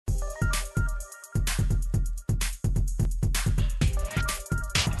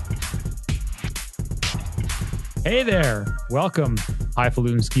Hey there. Welcome.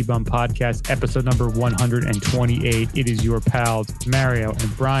 Highfalutin Ski Bum Podcast, episode number 128. It is your pals, Mario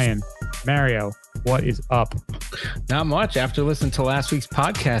and Brian. Mario, what is up? Not much. After listening to last week's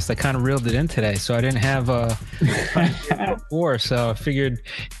podcast, I kind of reeled it in today. So I didn't have before. So I figured,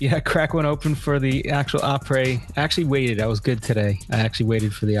 crack one open for the actual après. I actually waited. I was good today. I actually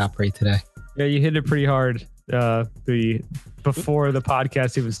waited for the après today. Yeah, you hit it pretty hard before the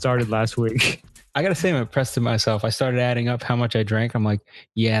podcast even started last week. I got to say, I'm impressed with myself. I started adding up how much I drank. I'm like,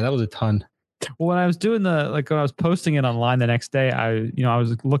 yeah, that was a ton. Well, when I was doing when I was posting it online the next day, I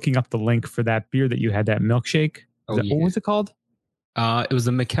was looking up the link for that beer that you had, that milkshake. What was it called? It was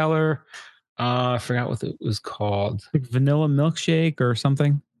the Mikkeller. I forgot what it was called. Like vanilla milkshake or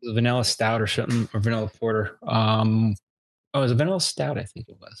something. Vanilla stout or something, or vanilla porter. It was a vanilla stout, I think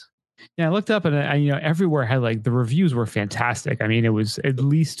it was. Yeah, I looked up and everywhere had the reviews were fantastic. I mean, it was at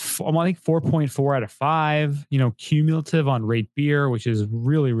least I think 4.4 out of 5. Cumulative on Rate Beer, which is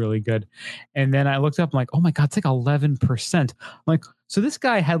really, really good. And then I looked up, I'm like, oh my god, it's like 11%. I'm like, so this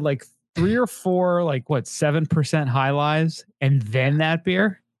guy had 3 or 4 7% high lives, and then that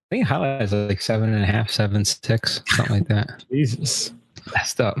beer. I think high lives like 7.5, 7.6, something like that. Jesus,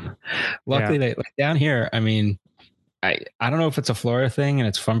 messed up. Luckily, they down here. I mean. I don't know if it's a Florida thing and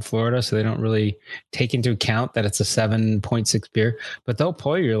it's from Florida, so they don't really take into account that it's a 7.6 beer, but they'll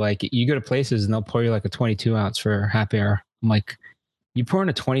pour you you go to places and they'll pour you a 22 ounce for happy hour. I'm like, you pour in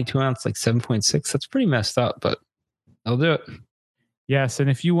a 22 ounce 7.6, that's pretty messed up, but they'll do it. Yes, and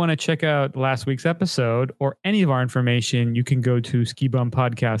if you want to check out last week's episode or any of our information, you can go to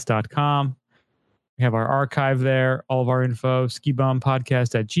skibumpodcast.com. We have our archive there, all of our info,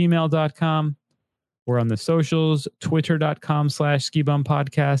 skibumpodcast@gmail.com. We're on the socials,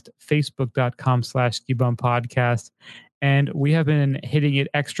 twitter.com/skibumpodcast, facebook.com/skibumpodcast. And we have been hitting it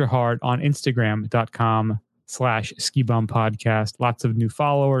extra hard on instagram.com/skibumpodcast. Lots of new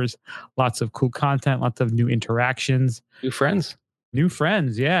followers, lots of cool content, lots of new interactions. New friends,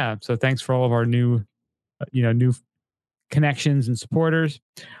 yeah. So thanks for all of our new connections and supporters.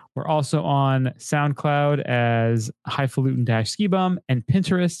 We're also on SoundCloud as Highfalutin-Skibum and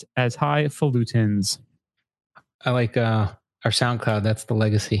Pinterest as Highfalutins. I like our SoundCloud. That's the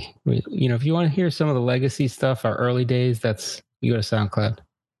legacy. If you want to hear some of the legacy stuff, our early days, you go to SoundCloud.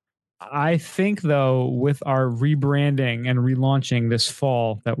 I think, though, with our rebranding and relaunching this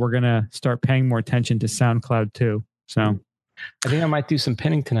fall, that we're going to start paying more attention to SoundCloud too. So I think I might do some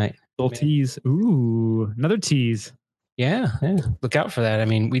pinning tonight. Little tease. Ooh, another tease. Yeah. Look out for that. I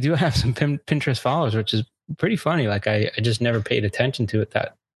mean, we do have some Pinterest followers, which is pretty funny. I just never paid attention to it.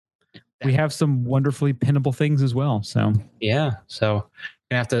 That we have some wonderfully pinnable things as well. So yeah. So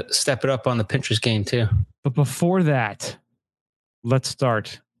gonna have to step it up on the Pinterest game too. But before that, let's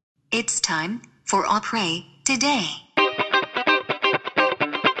start. It's time for Après Today.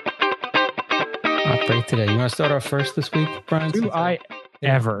 Après Today. You want to start off first this week, Brian? Do I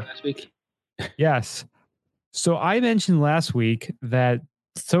ever? Last week? Yes. So I mentioned last week that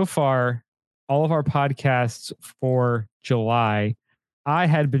so far, all of our podcasts for July, I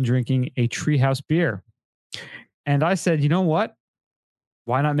had been drinking a Treehouse beer. And I said, you know what?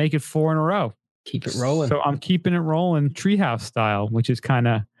 Why not make it 4 in a row? Keep it rolling. So I'm keeping it rolling Treehouse style, which is kind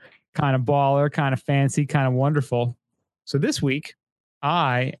of baller, kind of fancy, kind of wonderful. So this week,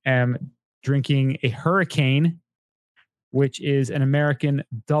 I am drinking a Hurricane, which is an American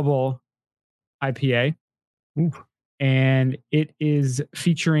double IPA. Ooh. And it is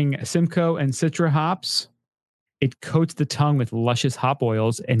featuring Simcoe and Citra hops. It coats the tongue with luscious hop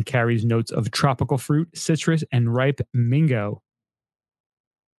oils and carries notes of tropical fruit, citrus, and ripe mango.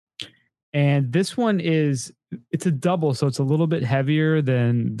 And this one it's a double, so it's a little bit heavier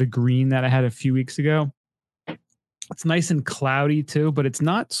than the green that I had a few weeks ago. It's nice and cloudy too, but it's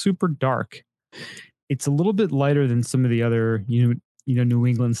not super dark. It's a little bit lighter than some of the other, New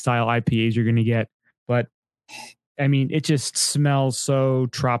England style IPAs you're going to get, but I mean, it just smells so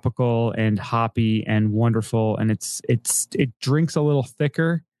tropical and hoppy and wonderful. And it drinks a little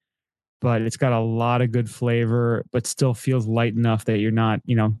thicker, but it's got a lot of good flavor, but still feels light enough that you're not,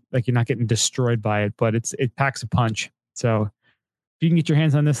 you're not getting destroyed by it, but it packs a punch. So if you can get your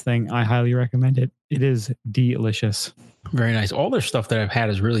hands on this thing, I highly recommend it. It is delicious. Very nice. All their stuff that I've had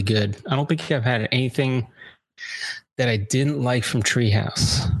is really good. I don't think I've had anything that I didn't like from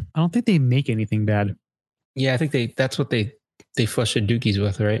Treehouse. I don't think they make anything bad. Yeah, I think that's what they flush the dookies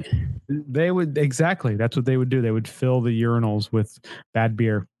with, right? They would, exactly. That's what they would do. They would fill the urinals with bad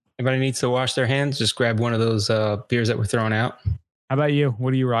beer. Everybody needs to wash their hands. Just grab one of those beers that we're throwing out. How about you?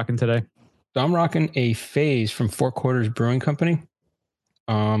 What are you rocking today? So I'm rocking a Phase from Four Quarters Brewing Company.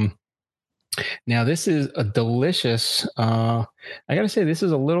 Now this is a delicious. I gotta say this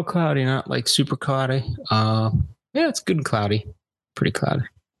is a little cloudy, not like super cloudy. Yeah, it's good and cloudy, pretty cloudy.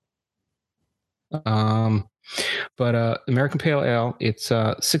 But American Pale Ale, it's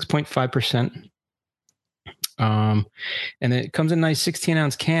 6.5%. And it comes in a nice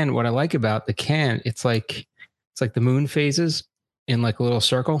 16-ounce can. What I like about the can, it's like the moon phases in like a little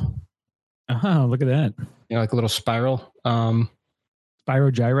circle. Oh, look at that. You know, like a little spiral.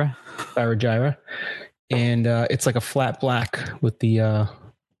 Spirogyra. Spirogyra. And it's like a flat black with the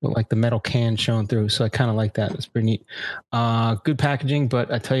with the metal can showing through. So I kind of like that. It's pretty neat. Good packaging,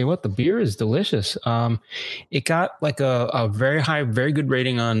 but I tell you what, the beer is delicious. It got like a very high, very good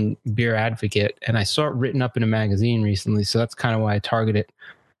rating on Beer Advocate, and I saw it written up in a magazine recently. So that's kind of why I target it.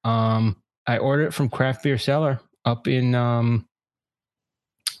 I ordered it from Craft Beer Cellar up in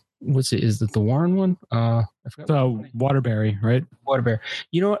what's it? Is it the Warren one? I forgot. So Waterbury, right? Waterbury.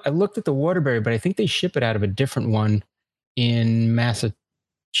 You know what? I looked at the Waterbury, but I think they ship it out of a different one in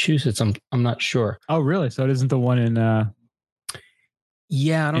Massachusetts. I'm not sure. Oh, really? So it isn't the one in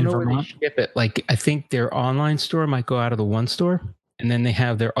yeah, I don't know Vermont? where they ship it. Like I think their online store might go out of the one store, and then they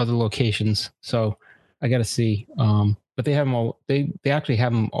have their other locations. So I got to see. But they have them all. They actually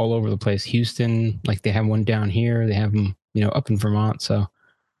have them all over the place. Houston, like they have one down here. They have them, up in Vermont. So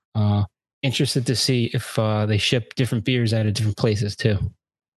interested to see if they ship different beers out of different places too.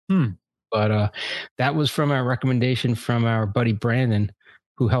 But that was from our recommendation from our buddy Brandon,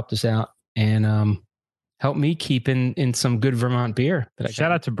 who helped us out and helped me keep in some good Vermont beer.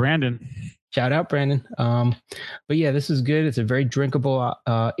 Shout out to Brandon. Shout out, Brandon. But yeah, this is good. It's a very drinkable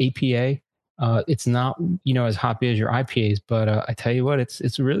APA. It's not, as hoppy as your IPAs, but I tell you what,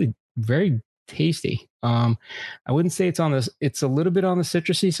 it's really very tasty. I wouldn't say it's a little bit on the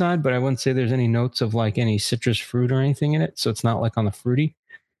citrusy side, but I wouldn't say there's any notes of like any citrus fruit or anything in it. So it's not like on the fruity,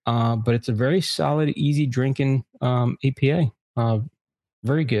 but it's a very solid, easy drinking APA.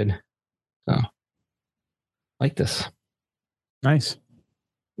 Very good. So like this. Nice.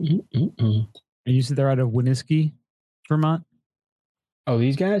 And you said they're out of Winooski, Vermont? Oh,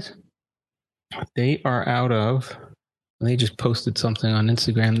 these guys? They are out of... They just posted something on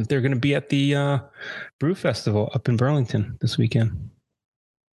Instagram that they're going to be at the Brew Festival up in Burlington this weekend.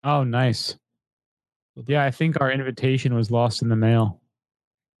 Oh, nice. Yeah, I think our invitation was lost in the mail.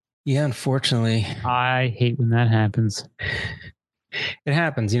 Yeah, unfortunately. I hate when that happens. It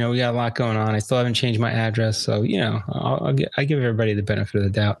happens. We got a lot going on. I still haven't changed my address. So, I give everybody the benefit of the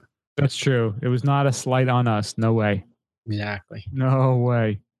doubt. That's true. It was not a slight on us. No way. Exactly. No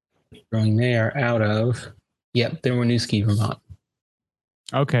way. They are out of... Yep, they're Winooski, Vermont.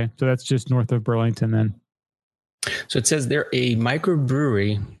 Okay, so that's just north of Burlington then. So it says they're a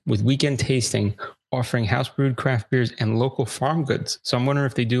microbrewery with weekend tasting, offering house brewed craft beers and local farm goods. So I'm wondering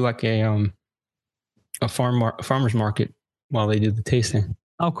if they do like a farmer's market while they do the tasting.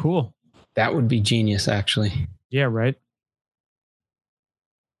 Oh, cool. That would be genius, actually. Yeah, right.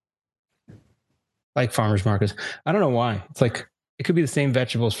 Like farmer's markets. I don't know why. It's like it could be the same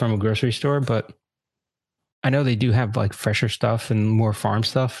vegetables from a grocery store, but I know they do have like fresher stuff and more farm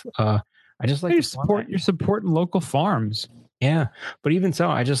stuff. I just like you're supporting local farms. Yeah, but even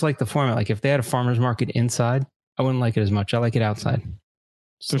so, I just like the format. Like if they had a farmer's market inside, I wouldn't like it as much. I like it outside.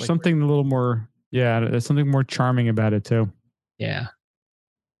 There's something a little more. Yeah, there's something more charming about it too. Yeah,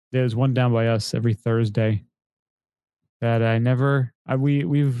 there's one down by us every Thursday that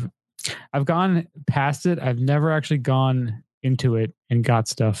I've gone past it. I've never actually gone into it and got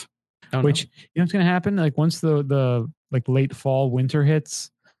stuff. Which, what's going to happen? Like once the like late fall, winter hits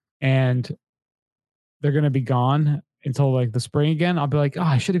and they're going to be gone until like the spring again, I'll be like, oh,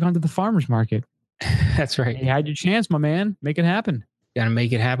 I should have gone to the farmer's market. That's right. You had your chance, my man. Make it happen. Got to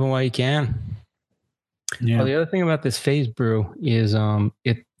make it happen while you can. Yeah. Well, the other thing about this phase brew is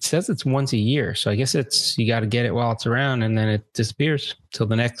it says it's once a year. So I guess you got to get it while it's around and then it disappears till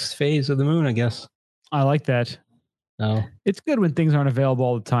the next phase of the moon, I guess. I like that. No. It's good when things aren't available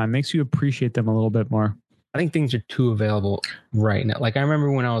all the time. Makes you appreciate them a little bit more. I think things are too available right now. Like I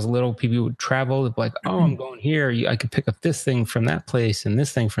remember when I was little, people would travel. They'd be like, oh, I'm going here. I could pick up this thing from that place and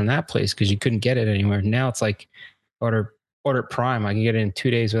this thing from that place because you couldn't get it anywhere. Now it's like order Prime. I can get it in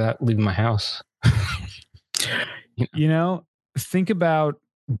 2 days without leaving my house. Think about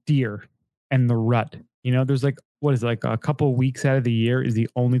deer and the rut. There's like, what is it, like a couple of weeks out of the year is the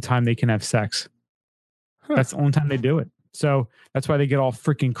only time they can have sex. That's the only time they do it. So that's why they get all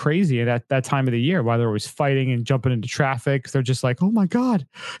freaking crazy at that time of the year, why they're always fighting and jumping into traffic. They're just like, oh my God,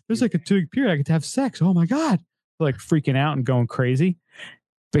 there's like a 2-week period I get to have sex. Oh my God. They're like freaking out and going crazy.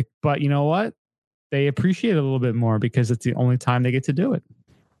 But you know what? They appreciate it a little bit more because it's the only time they get to do it.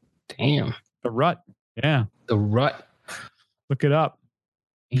 Damn. The Rut. Yeah. The Rut. Look it up.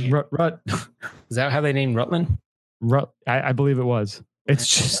 Damn. Rut. Is that how they named Rutland? Rut. I believe it was. It's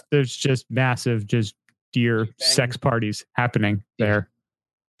just, there's just massive, just deer sex parties happening there.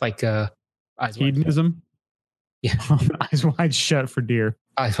 Like hedonism. Yeah. Eyes wide shut for deer.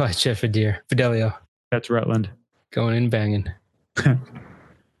 Eyes wide shut for deer. Fidelio. That's Rutland. Going in banging.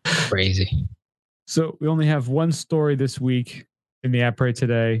 Crazy. So we only have one story this week in the Après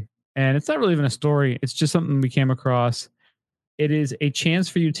today. And it's not really even a story. It's just something we came across. It is a chance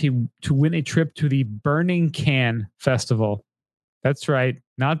for you to win a trip to the Burning Can Festival. That's right.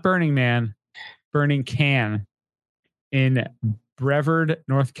 Not Burning Man. Burning Can in Brevard,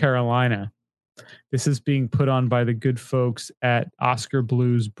 North Carolina. This is being put on by the good folks at Oscar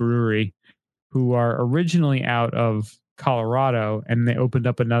Blues Brewery, who are originally out of Colorado, and they opened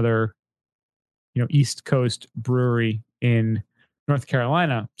up another, East Coast brewery in North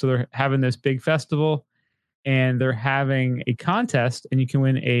Carolina. So they're having this big festival, and they're having a contest, and you can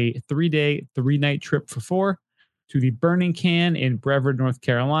win a 3-day, 3-night trip for 4 to the Burning Can in Brevard, North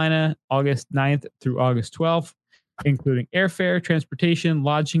Carolina, August 9th through August 12th, including airfare, transportation,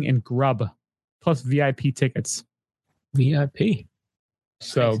 lodging, and grub, plus VIP tickets. VIP.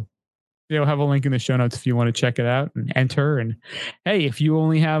 So they'll have a link in the show notes if you want to check it out and enter. And hey, if you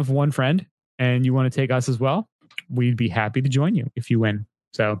only have one friend and you want to take us as well, we'd be happy to join you if you win.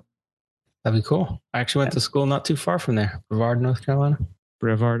 So that'd be cool. I actually went to school not too far from there, Brevard, North Carolina.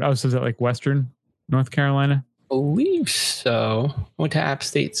 Brevard. Oh, so is that like Western North Carolina? I believe so. I went to App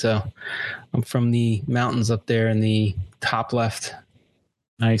State, so I'm from the mountains up there in the top left.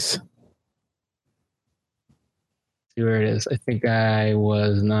 Nice. See where it is. I think I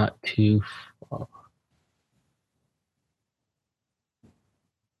was not too far.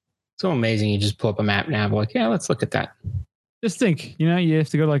 So amazing. You just pull up a map now. Like, yeah, let's look at that. Just think, you have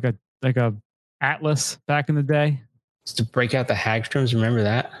to go to like a atlas back in the day. Just to break out the Hagstroms. Remember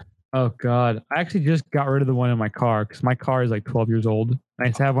that? Oh God. I actually just got rid of the one in my car because my car is like 12 years old. And I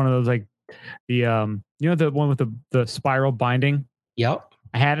used to have one of those, like the, the one with the spiral binding. Yep.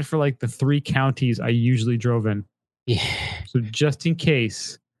 I had it for like the 3 counties I usually drove in. Yeah. So just in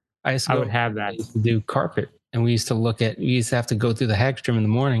case I would have that. I used to do carpet, and we used to have to go through the Hagstrom in the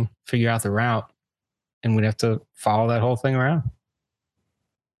morning, figure out the route, and we'd have to follow that whole thing around.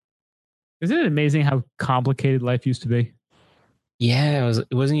 Isn't it amazing how complicated life used to be? Yeah,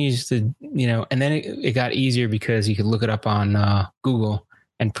 it wasn't used to, and then it got easier because you could look it up on Google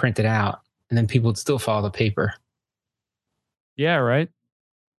and print it out, and then people would still follow the paper. Yeah, right.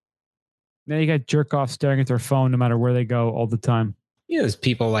 Now you got jerk off staring at their phone no matter where they go all the time. Yeah, there's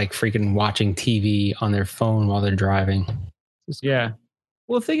people like freaking watching TV on their phone while they're driving. Yeah.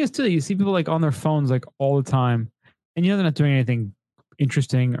 Well, the thing is too, you see people like on their phones like all the time, and they're not doing anything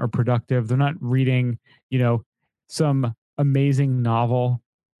interesting or productive. They're not reading, some amazing novel.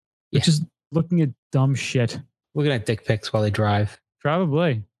 They're just looking at dumb shit. Looking at dick pics while they drive.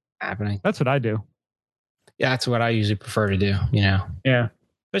 Probably. Happening. That's what I do. Yeah, that's what I usually prefer to do, Yeah.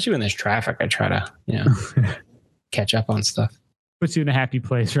 Especially when there's traffic, I try to, catch up on stuff. Puts you in a happy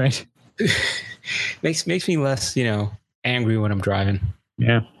place, right? makes me less, angry when I'm driving.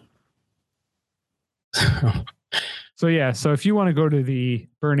 Yeah. So if you want to go to the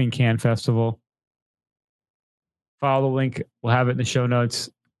Burning Can Festival, follow the link. We'll have it in the show notes.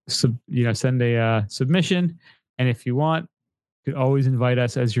 Send a submission. And if you want, you can always invite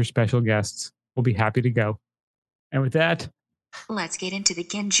us as your special guests. We'll be happy to go. And with that, let's get into the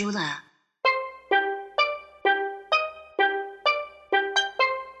Ginjula.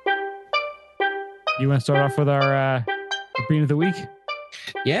 You want to start off with our bean of the week?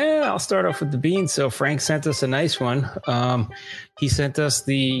 Yeah, I'll start off with the bean. So Frank sent us a nice one. He sent us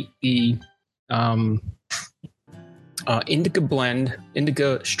the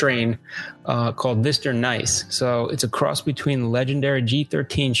indica strain called Mr. Nice. So it's a cross between the legendary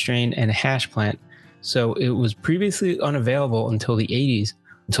G13 strain and a hash plant. So it was previously unavailable until the 80s,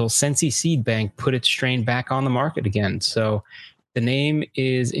 until Sensi Seed Bank put its strain back on the market again. So the name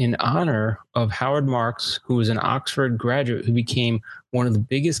is in honor of Howard Marks, who was an Oxford graduate who became one of the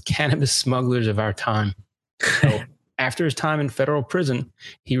biggest cannabis smugglers of our time. So after his time in federal prison,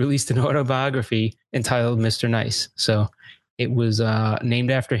 he released an autobiography entitled Mr. Nice. So it was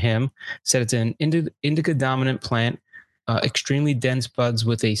named after him. Said it's an indica dominant plant, extremely dense buds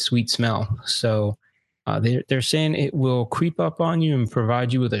with a sweet smell. So they're saying it will creep up on you and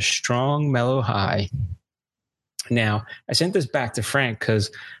provide you with a strong, mellow high. Now, I sent this back to Frank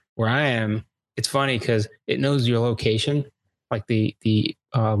because where I am, it's funny because it knows your location, like the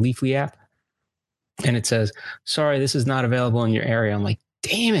Leafly app. And it says, sorry, this is not available in your area. I'm like,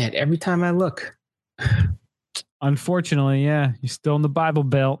 Damn it. Every time I look. Unfortunately, yeah, you're still in the Bible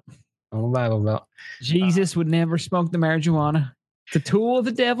Belt. On the Bible Belt. Jesus would never smoke the marijuana. It's a tool of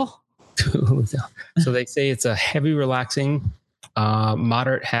the devil. So they say it's a heavy, relaxing,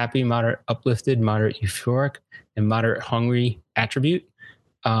 moderate happy, moderate uplifted, moderate euphoric, and moderate hungry attribute.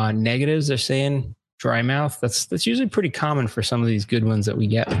 Negatives, they're saying dry mouth. That's usually pretty common for some of these good ones that we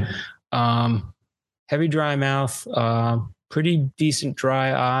get. Heavy dry mouth, pretty decent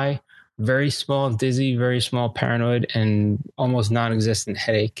dry eye, very small dizzy, very small paranoid, and almost non-existent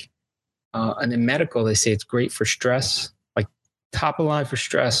headache. And in medical, they say it's great for stress, like top of line for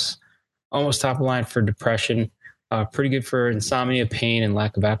stress, almost top of line for depression, pretty good for insomnia, pain, and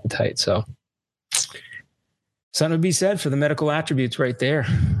lack of appetite. So something to be said for the medical attributes right there.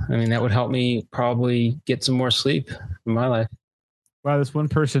 I mean, that would help me probably get some more sleep in my life. Wow, this one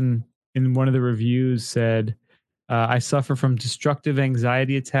person in one of the reviews said, I suffer from destructive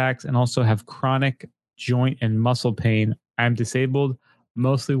anxiety attacks and also have chronic joint and muscle pain. I'm disabled,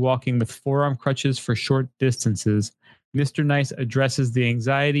 mostly walking with forearm crutches for short distances. Mr. Nice addresses the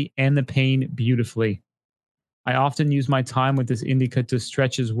anxiety and the pain beautifully. I often use my time with this indica to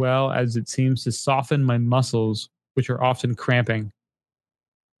stretch as well, as it seems to soften my muscles, which are often cramping.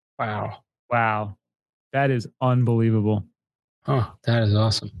 Wow. Wow. That is unbelievable. Oh, that is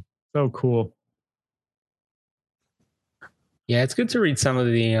awesome. So cool. Yeah, it's good to read some of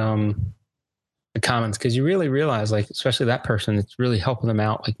the comments because you really realize, like, especially that person, it's really helping them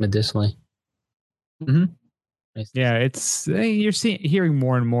out, like medicinally. Mm-hmm. Yeah, it's you're hearing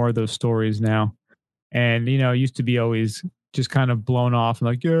more and more of those stories now, and it used to be always just kind of blown off and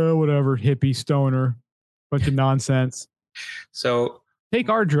like, yeah, whatever, hippie stoner, bunch of nonsense. So take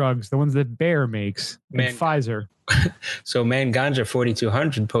our drugs, the ones that Bayer makes, and Pfizer. So Man Ganja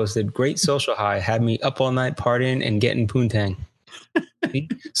 4200 posted, great social high, had me up all night partying and getting poontang.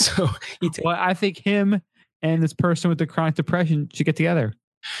 So well, I think him and this person with the chronic depression should get together.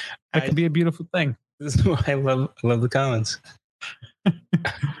 That could be a beautiful thing. This is why I love the comments.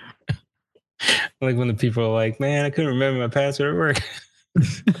 Like when the people are like, man, I couldn't remember my password at work.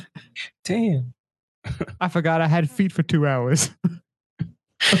 Damn. I forgot I had feet for 2 hours.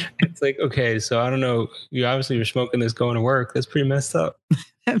 It's like, okay, so I don't know. You're smoking this going to work. That's pretty messed up.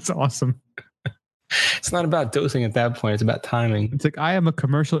 That's awesome. It's not about dosing at that point. It's about timing. It's like, I am a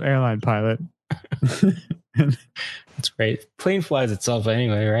commercial airline pilot. That's great. Plane flies itself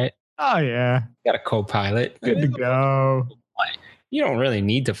anyway, right? Oh, yeah. You got a co-pilot. Good to go. You don't really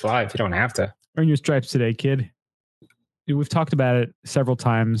need to fly if you don't have to. Earn your stripes today, kid. We've talked about it several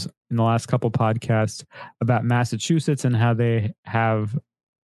times in the last couple podcasts about Massachusetts and how they have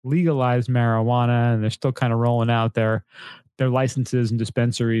legalized marijuana, and they're still kind of rolling out their licenses and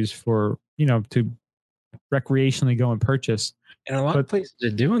dispensaries for, to recreationally go and purchase. And a lot of places are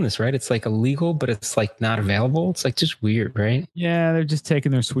doing this, right? It's like illegal, but it's like not available. It's like just weird, right? Yeah, they're just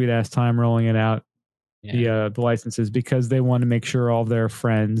taking their sweet ass time rolling it out. Yeah. The licenses, because they want to make sure all their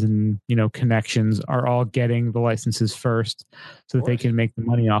friends and connections are all getting the licenses first, so that they can make the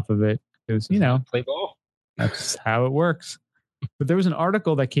money off of it. Because play ball. That's how it works. But there was an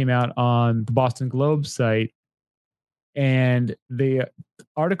article that came out on the Boston Globe site, and the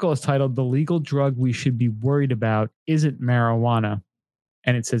article is titled "The Legal Drug We Should Be Worried About Isn't Marijuana."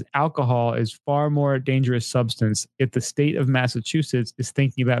 And it says alcohol is far more dangerous substance if the state of Massachusetts is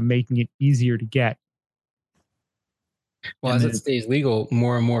thinking about making it easier to get. Well, as it stays legal,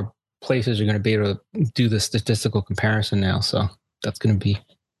 more and more places are going to be able to do the statistical comparison now. So that's going to be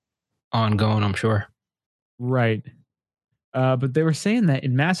ongoing, I'm sure. Right. But they were saying that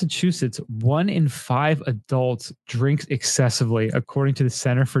in Massachusetts, 1 in 5 adults drinks excessively, according to the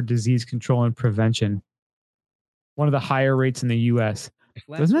Center for Disease Control and Prevention. One of the higher rates in the U.S.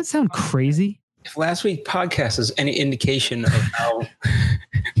 Doesn't that sound crazy? If last week's podcast is any indication of how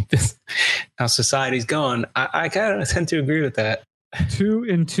how society's going, I kind of tend to agree with that. 2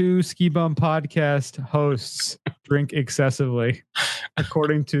 in 2 Ski Bum podcast hosts drink excessively,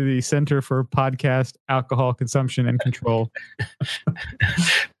 according to the Center for Podcast Alcohol Consumption and Control.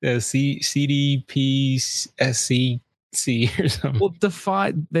 The CDPSC or something. Well,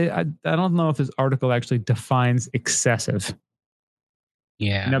 I don't know if this article actually defines excessive.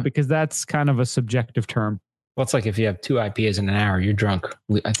 Yeah. Because that's kind of a subjective term. Well, it's like if you have 2 IPAs in an hour, you're drunk.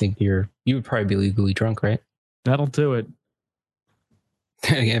 I think you would probably be legally drunk, right? That'll do it.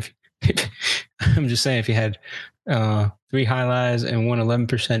 I'm just saying, if you had 3 High Lives and 1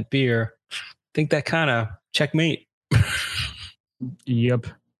 11% beer, I think that kind of checkmate. Yep.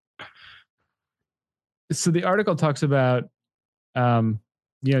 So the article talks about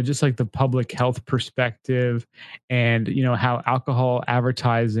just like the public health perspective, and how alcohol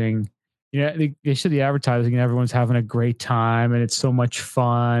advertising, they show the advertising and everyone's having a great time and it's so much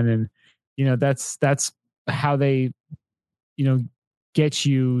fun, and that's how they get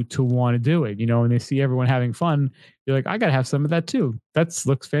you to want to do it. When they see everyone having fun, you're like, I gotta have some of that too. That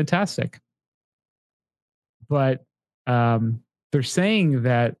looks fantastic. But they're saying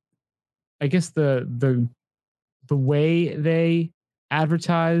that, I guess the way they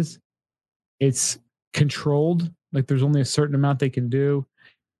advertise, it's controlled. Like there's only a certain amount they can do.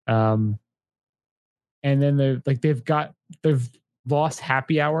 And then they've lost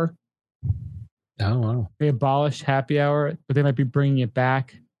happy hour. Oh, wow. They abolished happy hour, but they might be bringing it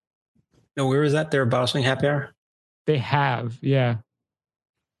back. No, where is that? They're abolishing happy hour? They have, yeah.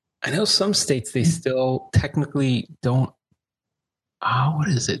 I know some states, they still technically don't. Oh, what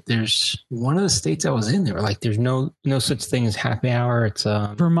is it? There's one of the states I was in, they were like, there's no such thing as happy hour. It's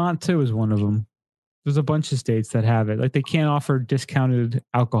Vermont too is one of them. There's a bunch of states that have it. Like they can't offer discounted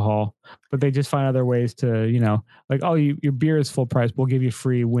alcohol, but they just find other ways to, like, oh, your beer is full price. We'll give you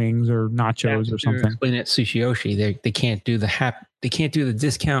free wings or nachos or something. Explain at Sushiyoshi, they can't do they can't do the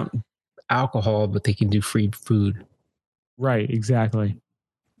discount alcohol, but they can do free food. Right, exactly.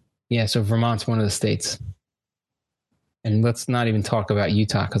 Yeah, so Vermont's one of the states. And let's not even talk about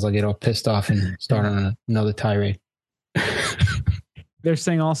Utah because I'll get all pissed off and start on another tirade. They're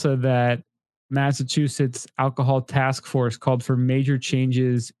saying also that Massachusetts Alcohol Task Force called for major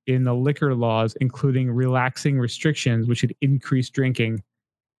changes in the liquor laws, including relaxing restrictions, which would increase drinking,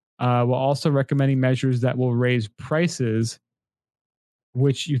 while also recommending measures that will raise prices,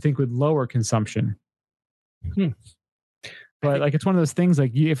 which you think would lower consumption. But like, it's one of those things,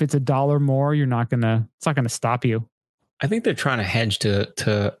 like if it's $1 more, it's not gonna stop you. I think they're trying to hedge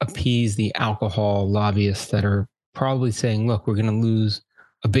to appease the alcohol lobbyists that are probably saying, look, we're going to lose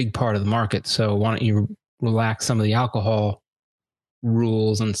a big part of the market. So why don't you relax some of the alcohol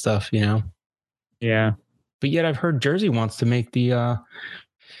rules and stuff, Yeah. But yet I've heard Jersey wants to make the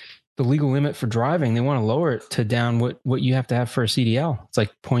legal limit for driving. They want to lower it to down what you have to have for a CDL. It's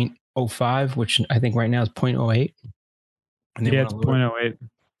like 0.05, which I think right now is 0.08. And it's 0.08.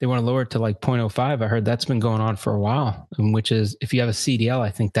 They want to lower it to like 0.05. I heard that's been going on for a while, which is, if you have a CDL,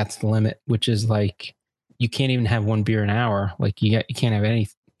 I think that's the limit, which is like, you can't even have one beer an hour. Like you can't have any,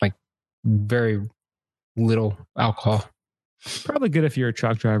 like very little alcohol. Probably good if you're a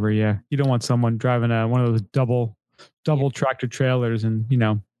truck driver. Yeah. You don't want someone driving one of those double tractor trailers and,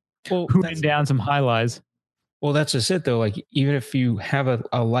 hooting down some high lies. Well, that's just it though. Like even if you have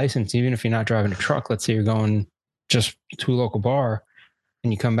a license, even if you're not driving a truck, let's say you're going just to a local bar,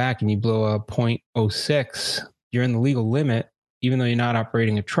 and you come back and you blow a 0.06, you're in the legal limit, even though you're not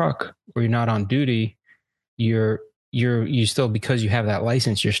operating a truck or you're not on duty, you still, because you have that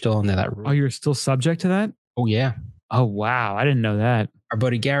license, you're still under that rule. Oh, you're still subject to that? Oh, yeah. Oh, wow. I didn't know that. Our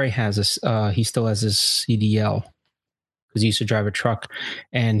buddy Gary he still has his CDL because he used to drive a truck,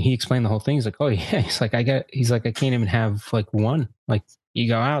 and he explained the whole thing. He's like, oh yeah. He's like, I can't even have like one. Like you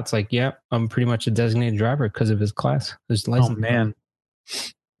go out, it's like, yeah, I'm pretty much a designated driver because of his class, his license. Oh man.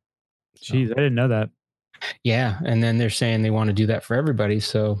 Jeez, I didn't know that. Yeah. And then they're saying they want to do that for everybody.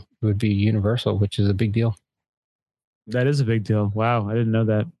 So it would be universal, which is a big deal. That is a big deal. Wow. I didn't know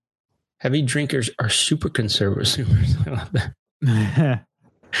that. Heavy drinkers are super consumers. I love that.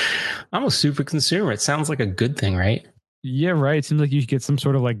 I'm a super consumer. It sounds like a good thing, right? Yeah, right. It seems like you should get some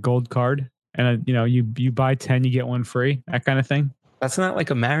sort of like gold card and, you buy 10, you get one free, that kind of thing. That's not like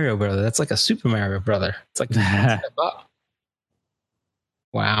a Mario brother. That's like a Super Mario brother. It's like step up.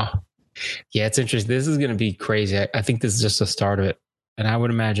 Wow. Yeah, it's interesting. This is going to be crazy. I think this is just the start of it. And I would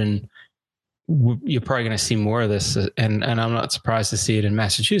imagine you're probably going to see more of this. And I'm not surprised to see it in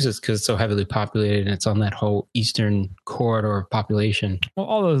Massachusetts because it's so heavily populated and it's on that whole eastern corridor of population. Well,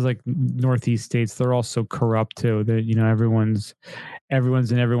 all those like Northeast states, they're all so corrupt too that, everyone's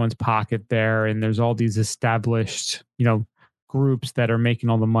in everyone's pocket there. And there's all these established, groups that are making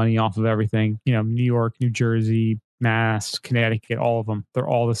all the money off of everything. New York, New Jersey, Mass, Connecticut, all of them. They're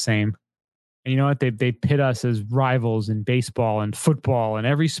all the same. And you know what? They pit us as rivals in baseball and football and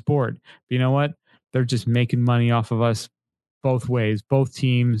every sport. But you know what? They're just making money off of us both ways. Both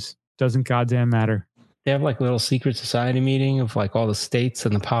teams. Doesn't goddamn matter. They have like a little secret society meeting of like all the states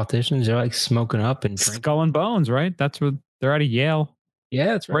and the politicians. They're like smoking up and drinking. Skull and Bones, right? That's where they're out of Yale. Yeah,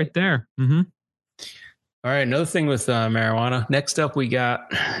 that's right there. Mm-hmm. All right. Another thing with marijuana. Next up, we got,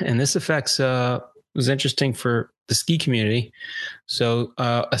 and this affects, was interesting for the ski community. So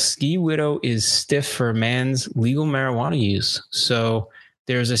a ski widow is stiff for a man's legal marijuana use. So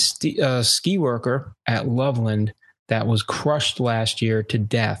there's a ski worker at Loveland that was crushed last year to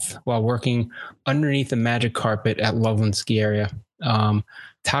death while working underneath the magic carpet at Loveland Ski Area.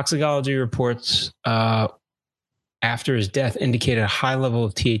 Toxicology reports after his death indicated a high level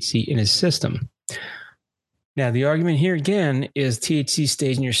of THC in his system. Now, the argument here again is THC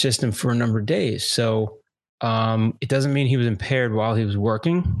stays in your system for a number of days. So it doesn't mean he was impaired while he was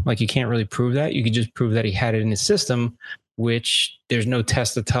working. Like, you can't really prove that. You could just prove that he had it in his system, which there's no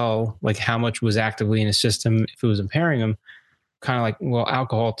test to tell like how much was actively in his system if it was impairing him. Kind of like, well,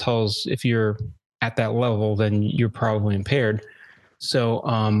 alcohol tells if you're at that level, then you're probably impaired.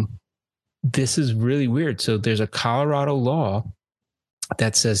 So this is really weird. So there's a Colorado law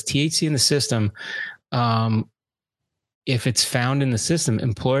that says THC in the system, if it's found in the system,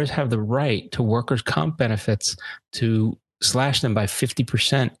 employers have the right to workers' comp benefits to slash them by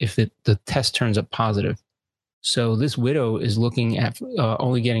 50% if the test turns up positive. So this widow is looking at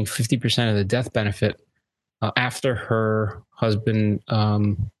only getting 50% of the death benefit after her husband,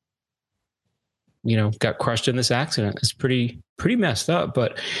 got crushed in this accident. It's pretty messed up,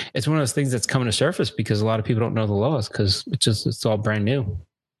 but it's one of those things that's coming to surface because a lot of people don't know the laws because it's all brand new.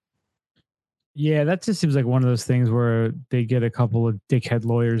 Yeah, that just seems like one of those things where they get a couple of dickhead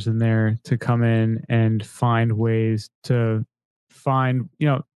lawyers in there to come in and find ways to find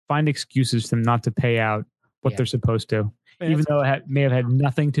excuses for them not to pay out what they're supposed to, even though it may have had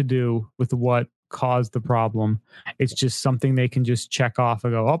nothing to do with what caused the problem. It's just something they can just check off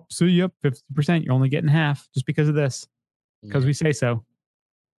and go, oh, so yep, 50%, you're only getting half just because of this, because we say so.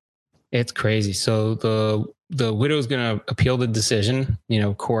 It's crazy. So the widow's going to appeal the decision,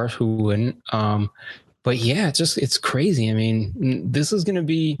 of course, who wouldn't? But yeah, it's crazy. I mean, this is going to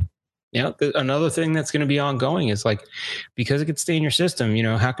be, another thing that's going to be ongoing is like, because it could stay in your system,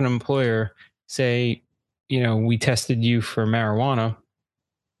 how can an employer say, we tested you for marijuana,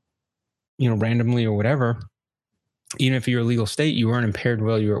 randomly or whatever, even if you're a legal state, you weren't impaired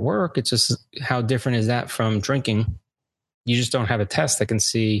while you were at work. It's just, how different is that from drinking? You just don't have a test that can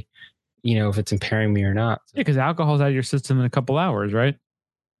see, if it's impairing me or not. Yeah, because alcohol's out of your system in a couple hours, right?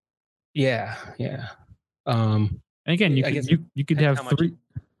 Yeah. And again, you could have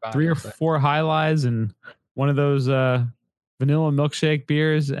three or four High Lives and one of those vanilla milkshake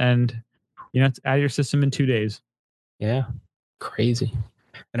beers, and it's out of your system in 2 days. Yeah, crazy.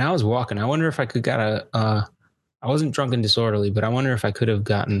 And I was walking. I wonder if I could got I wasn't drunk and disorderly, but I wonder if I could have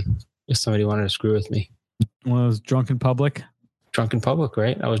gotten if somebody wanted to screw with me. One of those drunk in public. Drunk in public,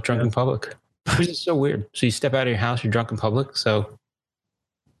 right? I was drunk in public. Which is so weird. So you step out of your house, you're drunk in public, so you're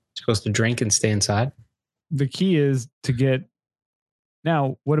supposed to drink and stay inside. The key is to get...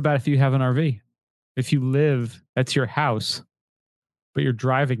 Now, what about if you have an RV? If you live, that's your house, but you're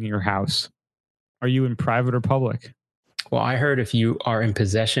driving your house. Are you in private or public? Well, I heard if you are in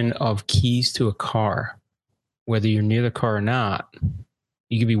possession of keys to a car, whether you're near the car or not,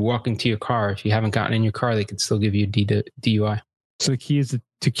 you could be walking to your car. If you haven't gotten in your car, they could still give you a DUI. So the key is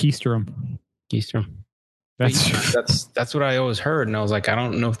to keister them. Keister them. That's what I always heard. And I was like, I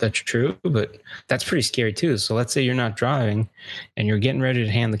don't know if that's true, but that's pretty scary too. So let's say you're not driving and you're getting ready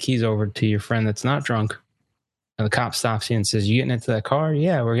to hand the keys over to your friend that's not drunk. And the cop stops you and says, you getting into that car?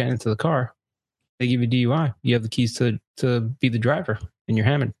 Yeah, we're getting into the car. They give you DUI. You have the keys to be the driver and you're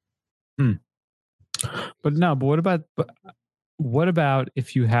hammered. But what about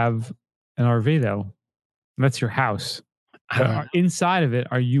if you have an RV though? That's your house. Inside of it,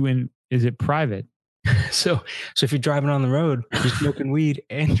 is it private? So if you're driving on the road, you're smoking weed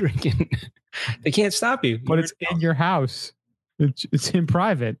and drinking, they can't stop you. But it's in your house. It's in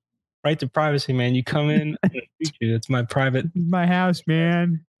private. Right to privacy, man. You come in, it's my private. My house,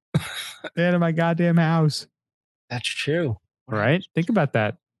 man. Get out of my goddamn house. That's true. Right? Think about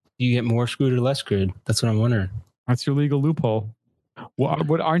that. Do you get more screwed or less screwed? That's what I'm wondering. That's your legal loophole.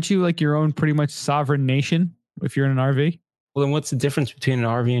 What aren't you like your own pretty much sovereign nation if you're in an RV? Well, then what's the difference between an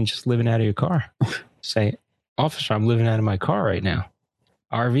RV and just living out of your car? Say, officer, I'm living out of my car right now.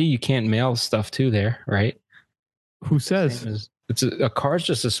 RV, you can't mail stuff to there, right? Who says? It's a car's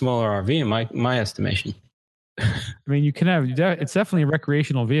just a smaller RV in my estimation. I mean, you can have, it's definitely a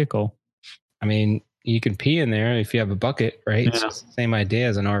recreational vehicle. I mean, you can pee in there if you have a bucket, right? Yeah. It's the same idea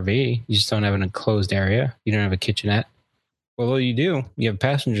as an RV. You just don't have an enclosed area. You don't have a kitchenette. Although you do, you have a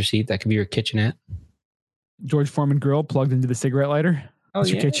passenger seat that could be your kitchenette. George Foreman grill plugged into the cigarette lighter. Oh,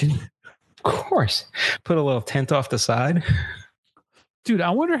 yeah. Your kitchen. Of course. Put a little tent off the side. Dude,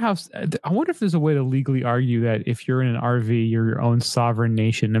 I wonder if there's a way to legally argue that if you're in an RV, you're your own sovereign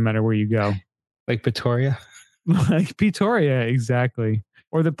nation, no matter where you go. Like Pretoria? Like Pretoria, exactly.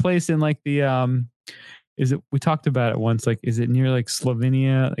 Or the place in like the, we talked about it once, like, is it near like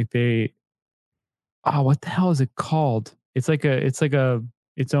Slovenia? Like Oh, what the hell is it called? It's like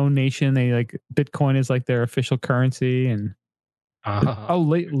its own nation. They like Bitcoin is like their official currency, and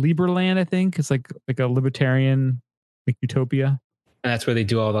Liberland, I think it's like a libertarian like utopia. And that's where they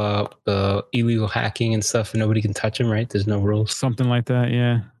do all the illegal hacking and stuff, and nobody can touch them, right? There's no rules. Something like that,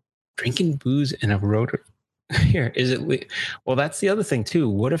 yeah. Drinking booze in a road. Here, is it? Well, that's the other thing too.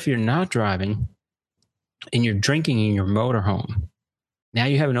 What if you're not driving and you're drinking in your motorhome? Now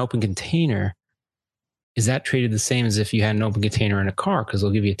you have an open container. Is that treated the same as if you had an open container in a car? Because they'll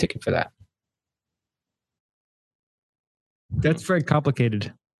give you a ticket for that. That's very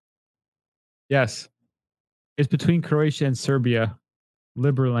complicated. Yes. It's between Croatia and Serbia.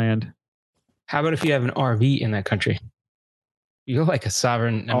 Liberland. How about if you have an RV in that country? You're like a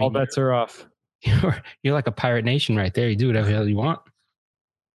sovereign. All bets are off. You're like a pirate nation right there. You do whatever the hell you want.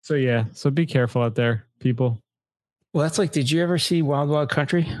 So yeah. So be careful out there, people. Well, that's like, did you ever see Wild Wild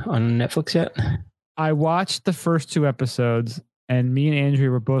Country on Netflix yet? I watched the first 2 episodes, and me and Andrea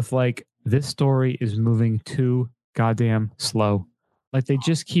were both like, this story is moving too goddamn slow. Like they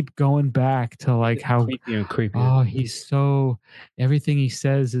just keep going back to like how creepy and creepy. Oh, he's so everything he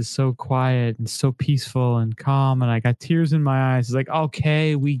says is so quiet and so peaceful and calm, and I got tears in my eyes. It's like,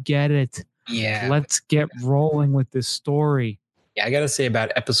 okay, we get it. Yeah. Let's get rolling with this story. Yeah, I gotta say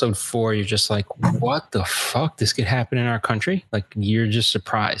about episode 4, you're just like, what the fuck? This could happen in our country? Like you're just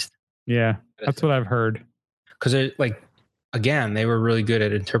surprised. Yeah, that's what I've heard. Because like, again, they were really good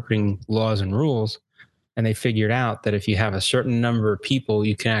at interpreting laws and rules. And they figured out that if you have a certain number of people,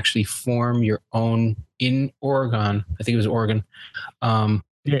 you can actually form your own in Oregon. I think it was Oregon.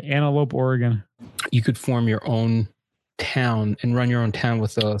 Antelope, Oregon. You could form your own town and run your own town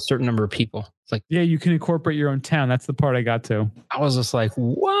with a certain number of people. It's like, yeah, you can incorporate your own town. That's the part I got to. I was just like,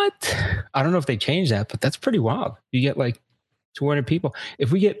 what? I don't know if they changed that, but that's pretty wild. You get like 200 people.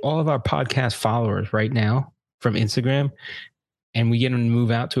 If we get all of our podcast followers right now from Instagram and we get them to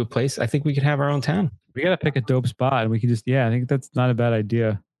move out to a place, I think we could have our own town. We got to pick a dope spot and we can just, I think that's not a bad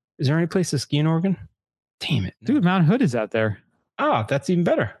idea. Is there any place to ski in Oregon? Damn it. Dude, Mount Hood is out there. Oh, that's even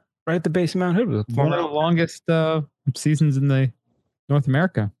better. Right at the base of Mount Hood. One of the longest seasons in the North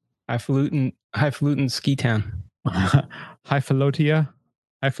America. Highfalutin ski town. Highfalopia.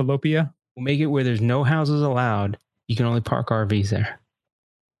 We'll make it where there's no houses allowed. You can only park RVs there.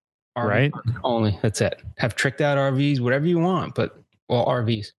 Right? Only. That's it. Have tricked out RVs, whatever you want, but all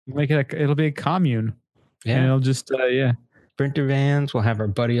RVs. Make it. It'll be a commune. Yeah. And it'll just, Sprinter vans. We'll have our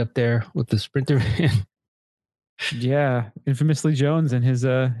buddy up there with the Sprinter van. Yeah. Infamously Jones and his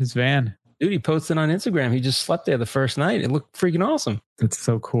van. Dude, he posted on Instagram. He just slept there the first night. It looked freaking awesome. That's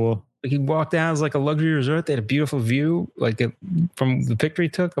so cool. Like he walked down. It was like a luxury resort. They had a beautiful view. From the picture he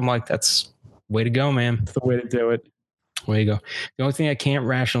took, I'm like, that's way to go, man. That's the way to do it. Way to go. The only thing I can't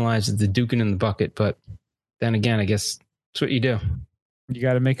rationalize is the duking in the bucket. But then again, I guess that's what you do. You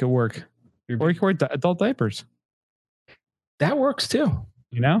got to make it work. Or you can wear adult diapers. That works too.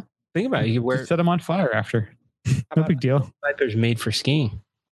 You know? Think about it. You can wear, just set them on fire after. No big deal. Diapers made for skiing.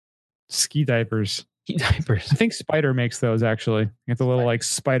 Ski diapers. Ski diapers. I think Spider makes those actually. Get the little like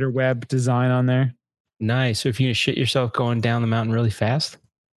spider web design on there. Nice. So if you shit yourself going down the mountain really fast,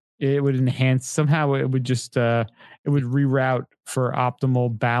 it would enhance somehow. It would just it would reroute for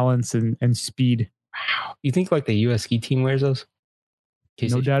optimal balance and speed. Wow. You think like the U.S. ski team wears those?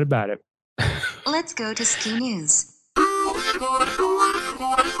 No doubt about it. Let's go to ski news.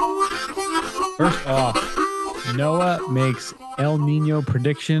 First off, NOAA makes El Nino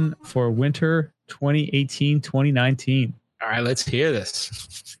prediction for winter 2018-2019. All right, let's hear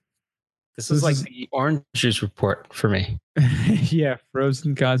this. This is like the orange juice report for me. Yeah,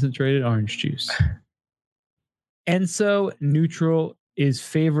 frozen concentrated orange juice. ENSO neutral is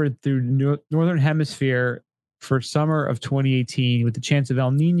favored through Northern Hemisphere for summer of 2018, with the chance of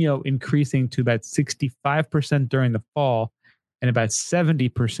El Nino increasing to about 65% during the fall and about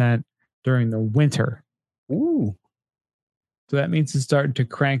 70% during the winter. Ooh. So that means it's starting to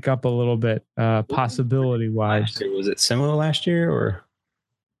crank up a little bit, possibility-wise. Was it similar last year, or?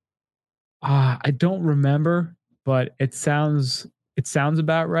 I don't remember, but it sounds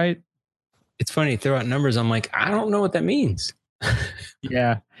about right. It's funny, throw out numbers. I'm like, I don't know what that means.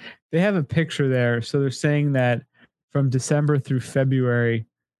 Yeah. They have a picture there. So they're saying that from December through February,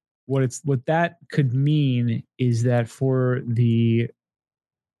 what that could mean is that for the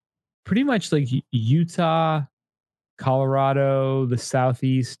pretty much like Utah, Colorado, the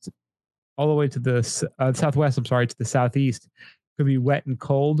Southeast, all the way to the Southwest, to the Southeast, could be wet and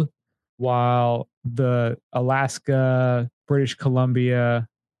cold, while the Alaska, British Columbia,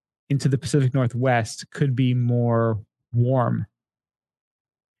 into the Pacific Northwest could be more warm.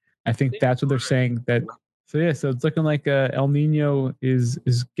 I think that's what they're saying. So it's looking like El Nino is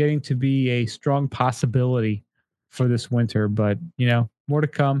getting to be a strong possibility for this winter. But more to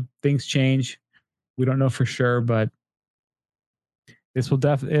come. Things change. We don't know for sure, but this will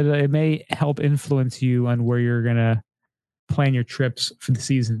definitely it may help influence you on where you're gonna plan your trips for the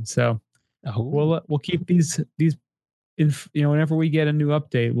season. So we'll keep these whenever we get a new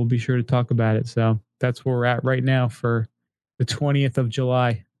update, we'll be sure to talk about it. So that's where we're at right now for the 20th of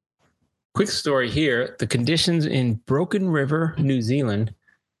July. Quick story here. The conditions in Broken River, New Zealand,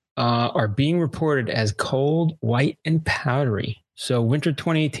 are being reported as cold, white, and powdery. So winter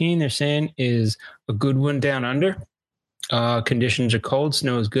 2018, they're saying, is a good one down under. Conditions are cold,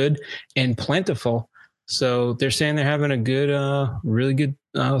 snow is good, and plentiful. So they're saying they're having a good, really good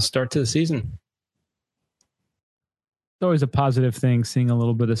start to the season. It's always a positive thing seeing a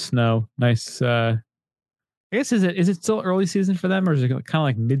little bit of snow. Nice. I guess is it still early season for them, or is it kind of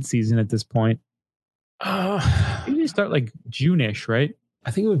like mid season at this point? You start like June-ish, right?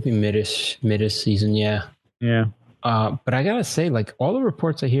 I think it would be mid-ish season, yeah. Yeah. But I gotta say, like all the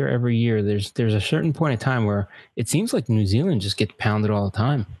reports I hear every year, there's a certain point in time where it seems like New Zealand just gets pounded all the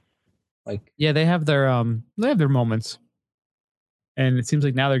time. Like, yeah, they have their moments, and it seems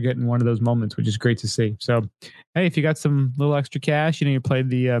like now they're getting one of those moments, which is great to see. So, hey, if you got some little extra cash, you played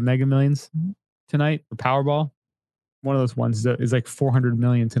the Mega Millions tonight or Powerball, one of those ones that is like 400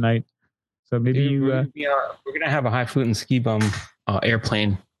 million tonight. So maybe we're gonna have a highfalutin ski bum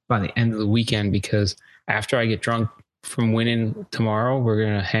airplane by the end of the weekend, because after I get drunk from winning tomorrow, we're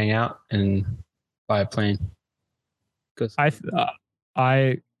gonna hang out and buy a plane. Because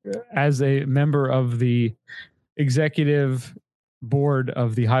I, as a member of the executive board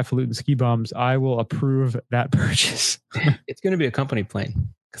of the Highfalutin Ski Bums, I will approve that purchase. It's going to be a company plane,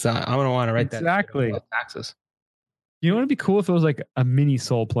 because I'm going to want to write that exactly taxes. You know what would be cool if it was like a mini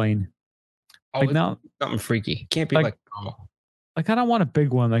Soul plane? Oh, like now something freaky. Can't be like normal. Like I don't want a big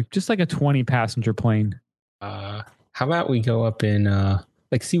one, like just like a 20 passenger plane. How about we go up in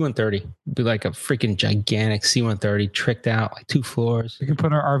like C-130? Be like a freaking gigantic C-130, tricked out, like 2 floors. We can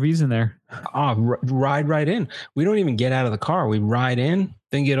put our RVs in there. Ride right in. We don't even get out of the car. We ride in,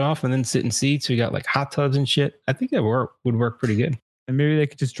 then get off, and then sit in seats. We got like hot tubs and shit. I think that would work pretty good. And maybe they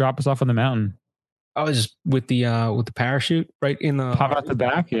could just drop us off on the mountain. I was just with the parachute right in the pop out the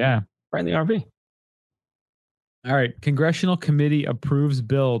back. Yeah, right in the RV. All right. Congressional committee approves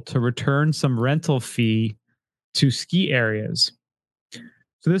bill to return some rental fee to ski areas.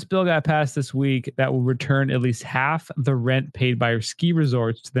 So this bill got passed this week that will return at least half the rent paid by our ski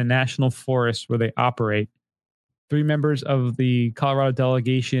resorts to the national forests where they operate. 3 members of the Colorado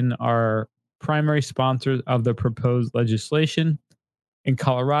delegation are primary sponsors of the proposed legislation. In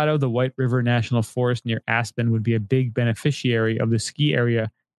Colorado, the White River National Forest near Aspen would be a big beneficiary of the Ski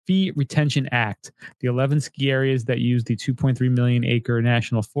Area Fee Retention Act. The 11 ski areas that use the 2.3 million acre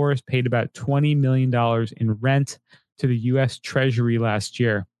national forest paid about $20 million in rent to the U.S. Treasury last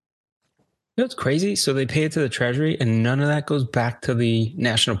year. You know what's crazy? So they pay it to the Treasury, and none of that goes back to the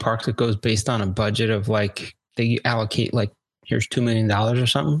national parks. It goes based on a budget of like they allocate like here's $2 million or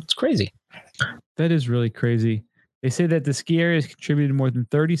something. It's crazy. That is really crazy. They say that the ski areas contributed more than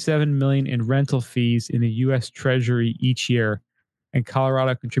 $37 million in rental fees in the U.S. Treasury each year, and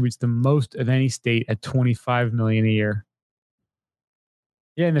Colorado contributes the most of any state at $25 million a year.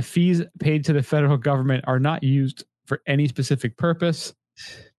 Yeah, and the fees paid to the federal government are not used for any specific purpose.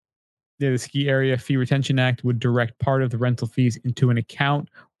 The Ski Area Fee Retention Act would direct part of the rental fees into an account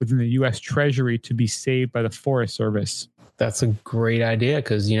within the U.S. Treasury to be saved by the Forest Service. That's a great idea,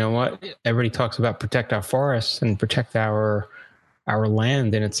 because you know what? Everybody talks about protect our forests and protect our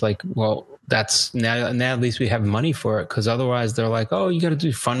land, and it's like, well, that's now at least we have money for it, because otherwise they're like, oh, you got to do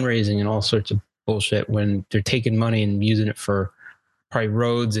fundraising and all sorts of bullshit when they're taking money and using it for probably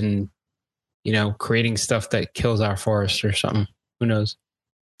roads and creating stuff that kills our forests or something. Who knows?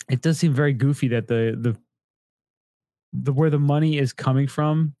 It does seem very goofy that the where the money is coming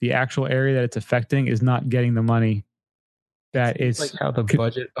from, the actual area that it's affecting, is not getting the money. That is like how the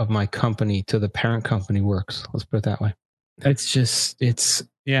budget of my company to the parent company works. Let's put it that way.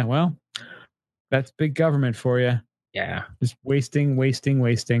 Well, that's big government for you. Yeah. Just wasting.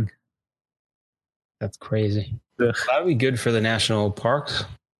 That's crazy. That would be good for the national parks.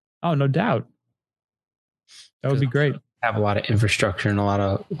 Oh, no doubt. That would be great. Have a lot of infrastructure and a lot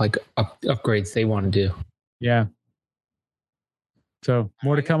of like upgrades they want to do. Yeah. So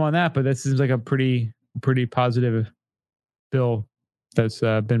more to come on that, but this seems like a pretty positive bill that's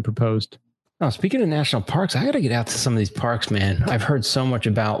been proposed. Oh, speaking of national parks, I got to get out to some of these parks, man. I've heard so much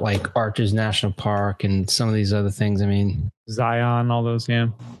about like Arches National Park and some of these other things. I mean, Zion, all those, yeah.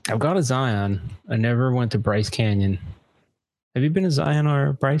 I've got to Zion. I never went to Bryce Canyon. Have you been to Zion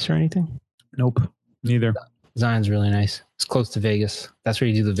or Bryce or anything? Nope, neither. Zion's really nice. It's close to Vegas. That's where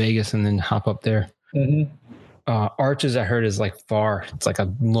you do the Vegas and then hop up there. Mm-hmm. Arches, I heard, is like far. It's like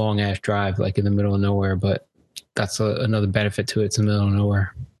a long ass drive, like in the middle of nowhere. But that's another benefit to it. It's in the middle of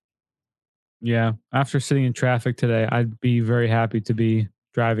nowhere. Yeah. After sitting in traffic today, I'd be very happy to be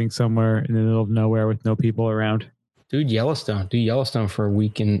driving somewhere in the middle of nowhere with no people around. Dude, Yellowstone. Do Yellowstone for a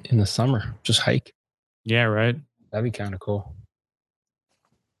week in the summer. Just hike. Yeah, right. That'd be kind of cool.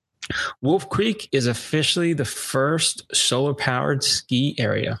 Wolf Creek is officially the first solar-powered ski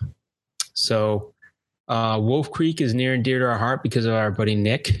area. So Wolf Creek is near and dear to our heart because of our buddy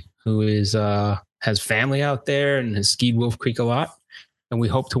Nick, who is has family out there and has skied Wolf Creek a lot. And we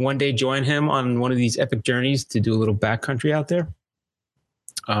hope to one day join him on one of these epic journeys to do a little backcountry out there,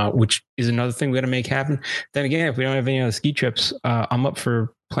 which is another thing we got to make happen. Then again, if we don't have any other ski trips, I'm up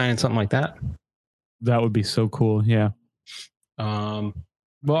for planning something like that. That would be so cool. Yeah. Well,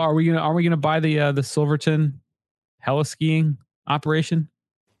 are we gonna buy the Silverton heli skiing operation?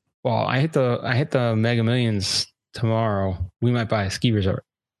 Well, I hit the Mega Millions tomorrow. We might buy a ski resort.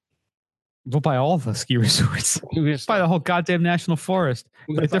 We'll buy all the ski resorts. We'll buy the whole goddamn national forest.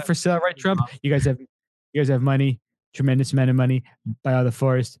 Right there for sale, right, Trump? You guys have money, tremendous amount of money. Buy all the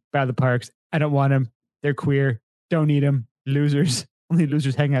forest, buy all the parks. I don't want them. They're queer. Don't need them. Losers. Only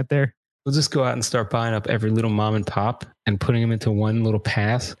losers hang out there. We'll just go out and start buying up every little mom and pop and putting them into one little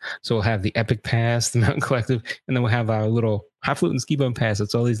pass. So we'll have the Epic Pass, the Mountain Collective, and then we'll have our little Highfalutin Ski Bum Pass.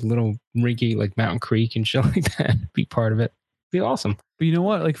 It's all these little rinky like Mountain Creek and shit like that. Be part of it. Be awesome. But you know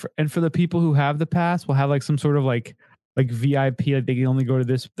what? Like, for the people who have the pass, we'll have like some sort of like VIP. Like they can only go to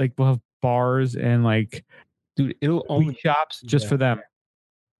this. Like we'll have bars and like, dude, it'll only shops just for them.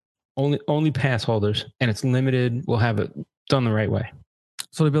 Only pass holders, and it's limited. We'll have it done the right way.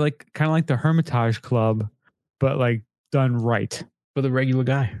 So it'll be like kind of like the Hermitage Club, but like done right for the regular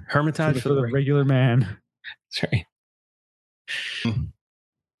guy. Hermitage for the regular man. That's right.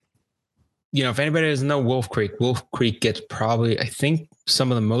 You know, if anybody doesn't know Wolf Creek gets probably, I think,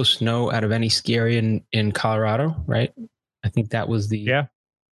 some of the most snow out of any ski area in Colorado, right? I think that was the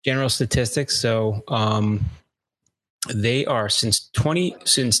general statistics. So they are since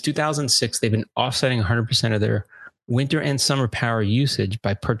 2006, they've been offsetting 100% of their winter and summer power usage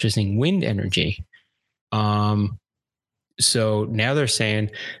by purchasing wind energy. So now they're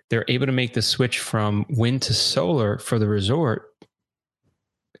saying they're able to make the switch from wind to solar for the resort,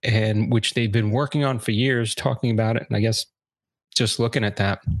 and which they've been working on for years, talking about it. And I guess just looking at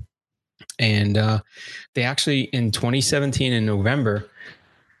that. And they actually, in 2017 in November,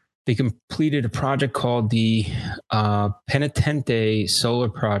 they completed a project called the Penitente Solar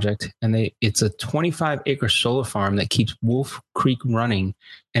Project. And it's a 25-acre solar farm that keeps Wolf Creek running.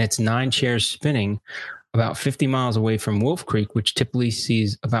 And it's 9 chairs spinning about 50 miles away from Wolf Creek, which typically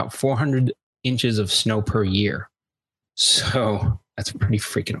sees about 400 inches of snow per year. So that's pretty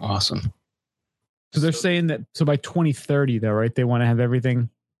freaking awesome. So they're saying that, so by 2030 though, right? They want to have everything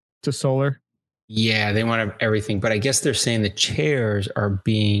to solar? Yeah, they want to have everything. But I guess they're saying the chairs are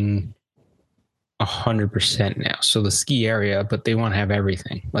being 100% now. So the ski area, but they want to have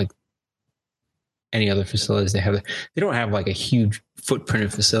everything. Like any other facilities they have. They don't have like a huge footprint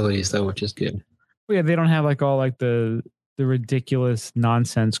of facilities though, which is good. Well, yeah, they don't have like all like the ridiculous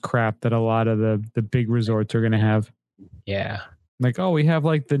nonsense crap that a lot of the big resorts are going to have. Yeah. Like, oh, we have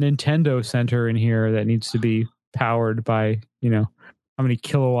like the Nintendo Center in here that needs to be powered by, how many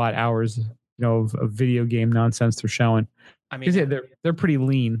kilowatt hours, of video game nonsense they're showing. I mean, yeah, they're pretty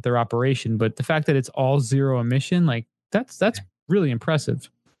lean, their operation, but the fact that it's all zero emission, like that's really impressive.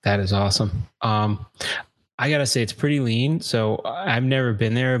 That is awesome. I gotta say it's pretty lean. So I've never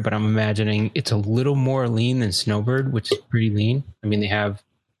been there, but I'm imagining it's a little more lean than Snowbird, which is pretty lean. I mean, they have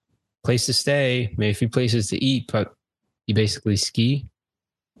place to stay, maybe a few places to eat, but you basically ski,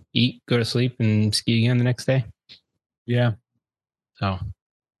 eat, go to sleep, and ski again the next day. Yeah. So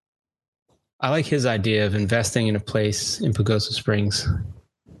I like his idea of investing in a place in Pagosa Springs.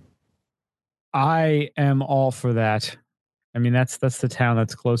 I am all for that. I mean, that's the town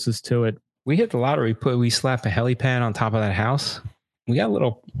that's closest to it. We hit the lottery. We slap a helipad on top of that house. We got a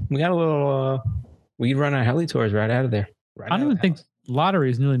little. We run our heli tours right out of there. I don't even think lottery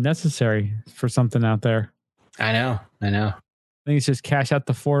is really necessary for something out there. I know. I think it's just cash out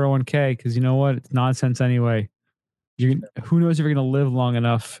the 401k because you know what? It's nonsense anyway. Who knows if you're going to live long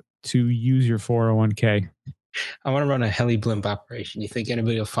enough to use your 401k? I want to run a heli blimp operation. You think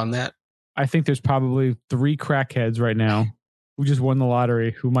anybody will fund that? I think there's probably 3 crackheads right now who just won the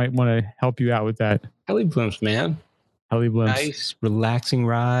lottery who might want to help you out with that. Heli blimps, man. Heli blimps. Nice, relaxing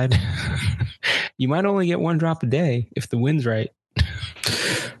ride. You might only get 1 drop a day if the wind's right.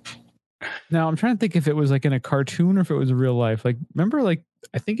 Now I'm trying to think if it was like in a cartoon or if it was real life. Like, remember, like,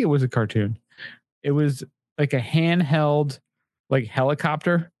 I think it was a cartoon. It was like a handheld, like,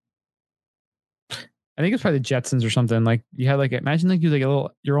 helicopter. I think it's probably the Jetsons or something. Like, you had like, imagine like you like a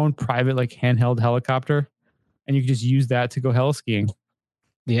little your own private like handheld helicopter, and you could just use that to go heli skiing.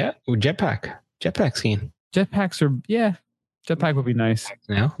 Yeah, or jetpack skiing. Jetpacks are jetpack would be nice.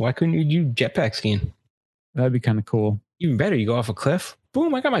 Now, why couldn't you do jetpack skiing? That'd be kind of cool. Even better, you go off a cliff.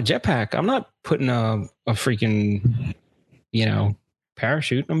 Boom! I got my jetpack. I'm not putting a freaking,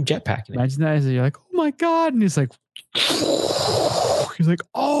 parachute. I'm jetpacking it. Imagine that. You're like, oh my god, and he's like,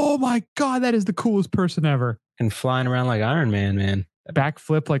 oh my god, that is the coolest person ever. And flying around like Iron Man, man.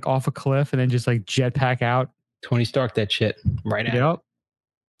 Backflip like off a cliff and then just like jetpack out. Tony Stark that shit right at Yep.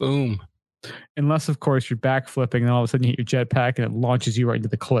 Boom. Unless, of course, you're backflipping and all of a sudden you hit your jetpack and it launches you right into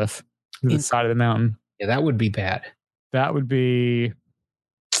the cliff to the side of the mountain. Yeah, that would be bad. That'd be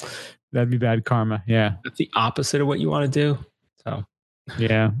bad karma. Yeah. That's the opposite of what you want to do. So,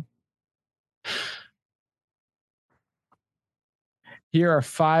 yeah. Here are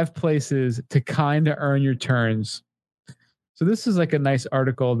 5 places to kind of earn your turns. So this is like a nice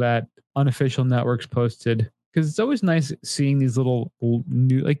article that Unofficial Networks posted, because it's always nice seeing these little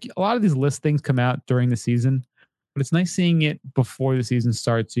new, like a lot of these listings come out during the season, but it's nice seeing it before the season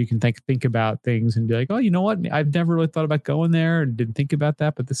starts, so you can think about things and be like, oh, you know what? I've never really thought about going there and didn't think about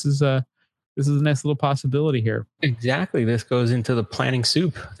that, but this is a nice little possibility here. Exactly. This goes into the planning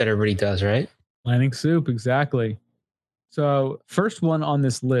soup that everybody does, right? Planning soup, exactly. So first one on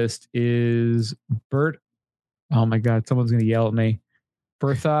this list is Bert. Oh my God, someone's going to yell at me.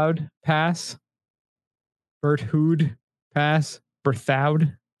 Berthoud Pass. Berthoud Pass.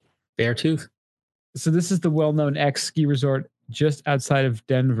 Berthoud. Beartooth. So this is the well-known ski resort just outside of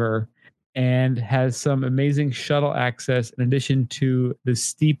Denver and has some amazing shuttle access in addition to the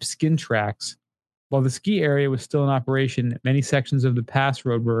steep skin tracks. While the ski area was still in operation, many sections of the pass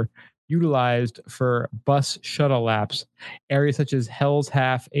road were utilized for bus shuttle laps. Areas such as Hell's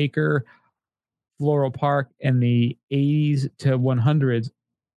Half Acre, Floral Park, and the 80s to 100s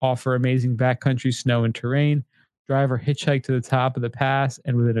offer amazing backcountry snow and terrain. Drive or hitchhike to the top of the pass,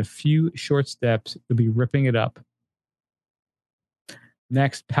 and within a few short steps, you'll be ripping it up.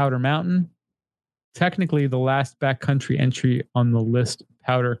 Next, Powder Mountain. Technically, the last backcountry entry on the list,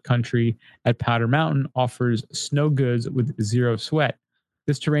 Powder Country at Powder Mountain, offers snow goods with zero sweat.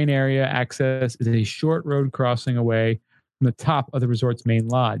 This terrain area access is a short road crossing away from the top of the resort's main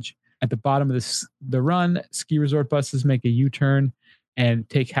lodge. At the bottom of the run, ski resort buses make a U-turn and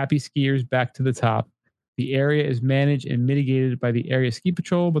take happy skiers back to the top. The area is managed and mitigated by the area ski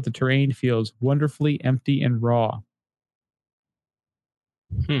patrol, but the terrain feels wonderfully empty and raw.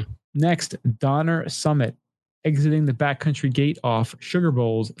 Next, Donner Summit. Exiting the backcountry gate off Sugar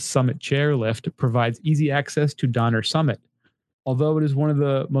Bowl's Summit Chairlift provides easy access to Donner Summit. Although it is one of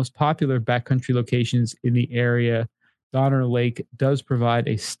the most popular backcountry locations in the area, Donner Lake does provide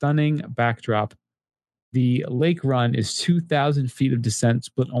a stunning backdrop. The lake run is 2,000 feet of descent,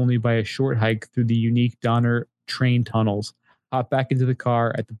 split only by a short hike through the unique Donner train tunnels. Hop back into the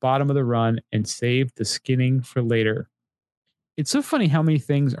car at the bottom of the run and save the skinning for later. It's so funny how many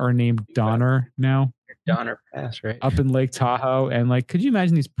things are named Donner now. Donner Pass, right? Up in Lake Tahoe. And like, could you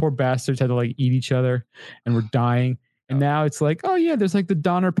imagine these poor bastards had to like eat each other and were dying? And now it's like, oh yeah, there's like the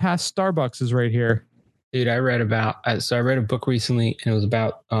Donner Pass Starbucks is right here. Dude, I read a book recently, and it was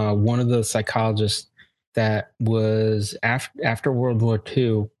about one of the psychologists that was after World War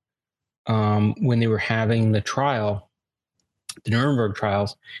II, when they were having the trial, the Nuremberg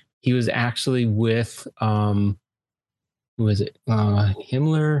trials. He was actually with who was it?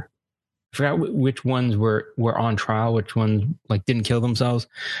 Himmler. I forgot which ones were on trial, which ones like didn't kill themselves.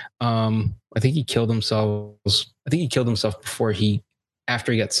 I think he killed himself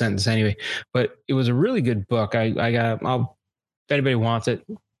after he got sentenced anyway. But it was a really good book. If anybody wants it,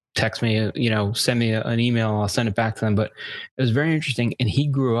 text me, send me an email. I'll send it back to them. But it was very interesting. And he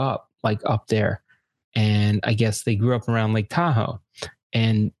grew up like up there, and I guess they grew up around Lake Tahoe.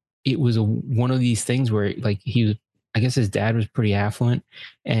 And it was one of these things where like I guess his dad was pretty affluent,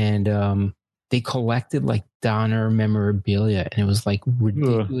 and they collected like Donner memorabilia, and it was like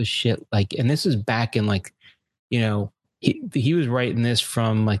ridiculous shit. Like, and this is back in like, he was writing this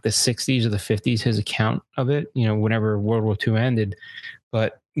from like the 60s or the 50s, his account of it, whenever World War II ended.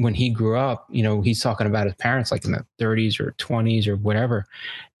 But when he grew up, he's talking about his parents like in the 30s or 20s or whatever,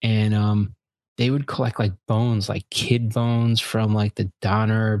 and they would collect like bones, like kid bones from like the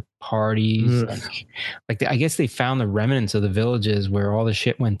Donner parties. I guess they found the remnants of the villages where all the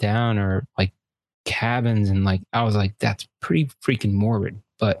shit went down, or like cabins, and like I was like, that's pretty freaking morbid.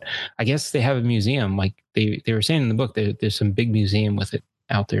 But I guess they have a museum, like they were saying in the book, there's some big museum with it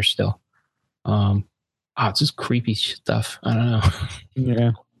out there still. It's just creepy stuff. I don't know.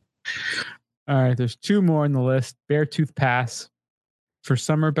 Yeah. All right, there's two more on the list. Beartooth Pass. For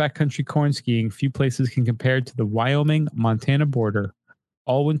summer backcountry corn skiing, few places can compare to the Wyoming-Montana border.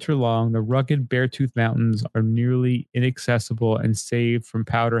 All winter long, the rugged Beartooth Mountains are nearly inaccessible and saved from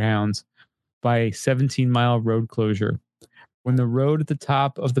powder hounds by a 17-mile road closure. When the road at the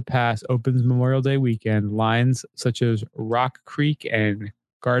top of the pass opens Memorial Day weekend, lines such as Rock Creek and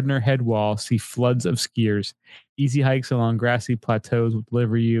Gardner Headwall see floods of skiers. Easy hikes along grassy plateaus will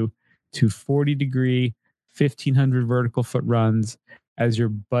deliver you to 40-degree, 1,500 vertical foot runs as your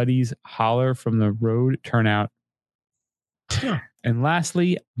buddies holler from the road turnout. And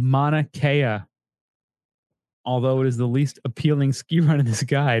lastly, Mauna Kea. Although it is the least appealing ski run in this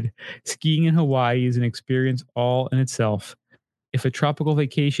guide, skiing in Hawaii is an experience all in itself. If a tropical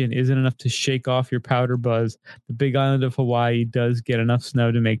vacation isn't enough to shake off your powder buzz, the big island of Hawaii does get enough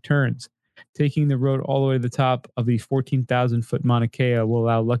snow to make turns. Taking the road all the way to the top of the 14,000-foot Mauna Kea will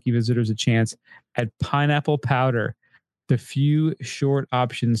allow lucky visitors a chance at pineapple powder. The few short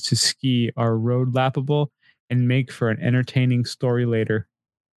options to ski are road lappable and make for an entertaining story later.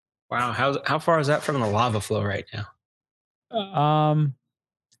 Wow, how far is that from the lava flow right now?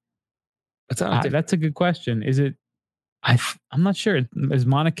 That's a good question. Is it? I'm not sure. Is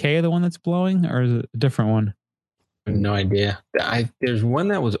Mauna Kea the one that's blowing, or is it a different one? I have no idea. There's one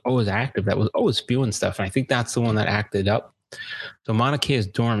that was always active, that was always spewing stuff, and I think that's the one that acted up. So Mauna Kea is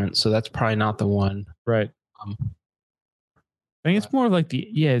dormant, so that's probably not the one. Right. I think it's more like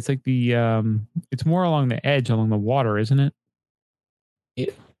it's like it's more along the edge, along the water, isn't it?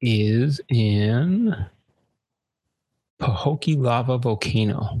 It is in Pohoki Lava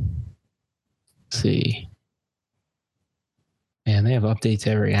Volcano. Let's see. Man, they have updates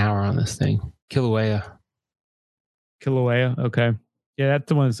every hour on this thing. Kilauea. Okay. Yeah, that's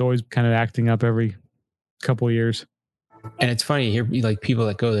the one that's always kind of acting up every couple of years. And it's funny, you hear like people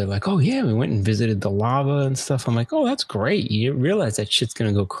that go there like, oh yeah, we went and visited the lava and stuff. I'm like, oh, that's great. You realize that shit's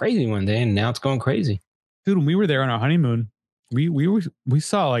going to go crazy one day, and now it's going crazy. Dude, when we were there on our honeymoon, we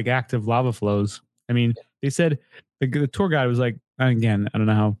saw like active lava flows. I mean, they said the tour guide was like, again, I don't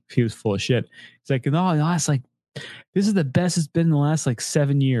know how he was full of shit. It's like, no, it's like, this is the best it's been in the last like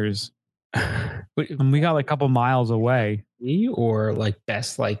 7 years. And we got like a couple miles away. Or like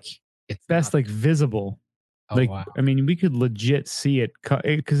best, like it's best like visible. Oh, like, wow. I mean, we could legit see it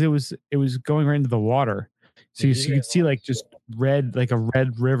because it was going right into the water. So you could see like just red, like a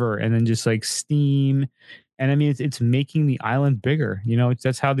red river, and then just like steam. And I mean, it's making the island bigger.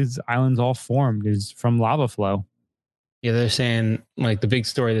 That's how these islands all formed, is from lava flow. Yeah, they're saying like the big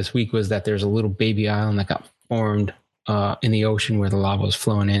story this week was that there's a little baby island that got formed in the ocean where the lava was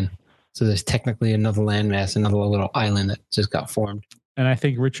flowing in. So there's technically another landmass, another little island that just got formed. And I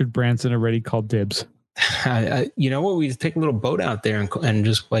think Richard Branson already called dibs. You know what? We just take a little boat out there and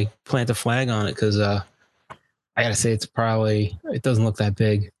just like plant a flag on it, because I gotta say it doesn't look that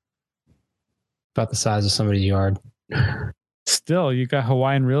big. About the size of somebody's yard. Still, you got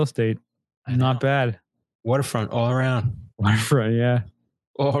Hawaiian real estate. Not bad. Waterfront all around. Waterfront, yeah.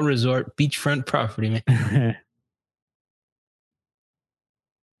 All resort, beachfront property, man.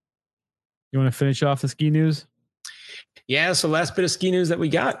 You want to finish off the ski news? Yeah, so last bit of ski news that we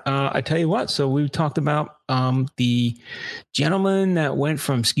got, I tell you what, so we talked about the gentleman that went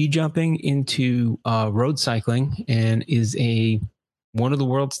from ski jumping into road cycling and is one of the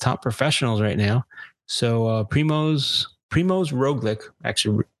world's top professionals right now. So Primoz Roglic,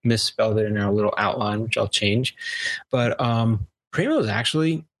 actually misspelled it in our little outline, which I'll change. But Primoz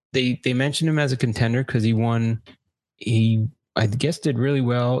actually, they mentioned him as a contender because he I guess did really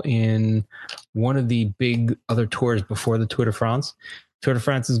well in one of the big other tours before the Tour de France. Tour de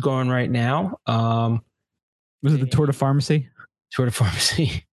France is going right now. Was it the Tour de Pharmacy? Tour de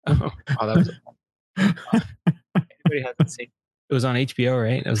Pharmacy. Oh, that was anybody hasn't seen. It was on HBO,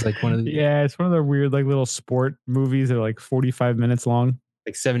 right? It was like one of the it's one of the weird like little sport movies that are like 45 minutes long.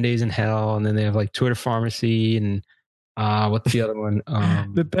 Like 7 Days in Hell, and then they have like Tour de Pharmacy and what's the other one?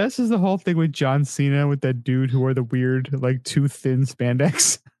 The best is the whole thing with John Cena with that dude who wore the weird, like too thin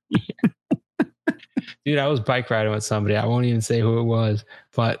spandex. Dude, I was bike riding with somebody. I won't even say who it was,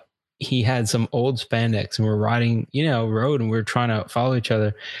 but he had some old spandex and we're riding, road and we're trying to follow each other.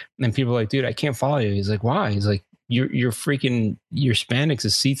 And then people are like, dude, I can't follow you. He's like, why? He's like, your spandex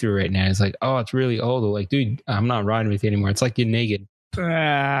is see-through right now. He's like, oh, it's really old. Like, dude, I'm not riding with you anymore. It's like you're naked.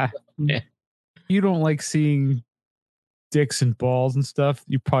 Yeah. You don't like seeing dicks and balls and stuff.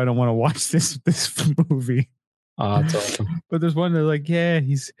 You probably don't want to watch this movie. Oh, that's awesome. But there's one that's like, yeah,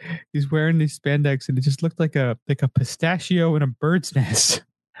 he's wearing these spandex and it just looked like a pistachio in a bird's nest.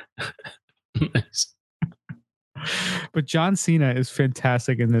 But John Cena is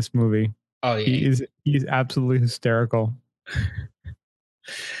fantastic in this movie. Oh yeah, he's absolutely hysterical.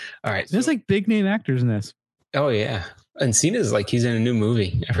 All right, there's like big name actors in this. Oh yeah, and Cena's like he's in a new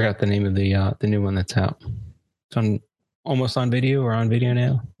movie. I forgot the name of the new one that's out. It's almost on video or on video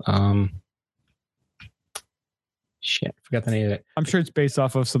now. Shit, I forgot the name of it. I'm sure it's based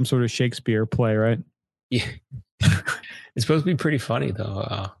off of some sort of Shakespeare play, right? Yeah, it's supposed to be pretty funny though.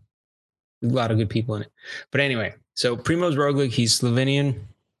 A lot of good people in it. But anyway, so Primož Roglič, he's Slovenian.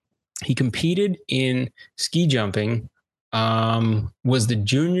 He competed in ski jumping, was the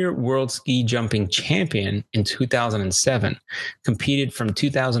junior world ski jumping champion in 2007, competed from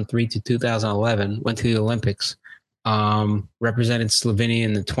 2003 to 2011, went to the Olympics, represented Slovenia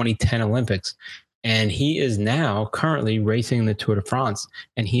in the 2010 Olympics. And he is now currently racing the Tour de France.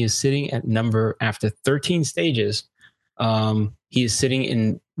 And he is sitting at after 13 stages, he is sitting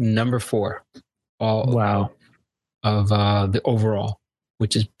in number 4. Of the overall,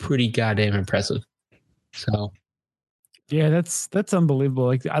 which is pretty goddamn impressive. So, yeah, that's unbelievable.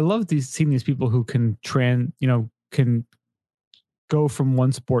 Like, I love seeing these people who can can go from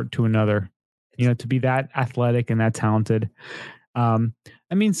one sport to another, to be that athletic and that talented. I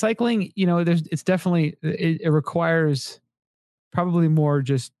mean, cycling, it's definitely, it requires probably more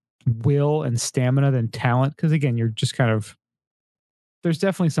just will and stamina than talent. Cause again, you're just there's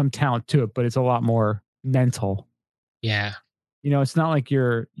definitely some talent to it, but it's a lot more mental. Yeah. It's not like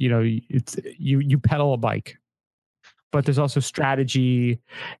it's you pedal a bike, but there's also strategy.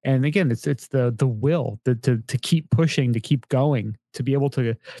 And again, it's the will to keep pushing, to keep going, to be able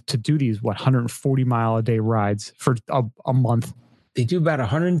to do these 140 mile a day rides for a month. They do about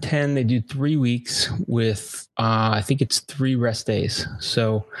 110. They do 3 weeks with, I think it's 3 rest days.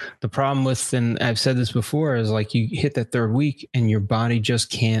 So the problem with, and I've said this before, is like you hit that 3rd week and your body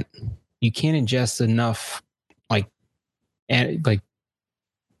just can't ingest enough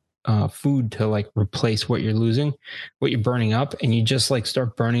food to replace what you're losing, what you're burning up, and you just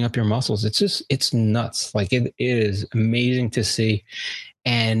start burning up your muscles. It's nuts. It is amazing to see.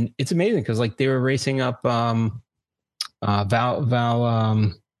 And it's amazing because they were racing up, not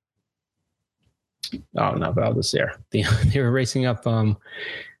Valdesere. They were racing up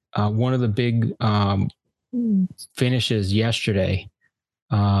one of the big finishes yesterday.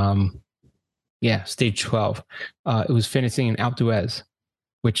 Stage 12. It was finishing in Alpe d'Huez,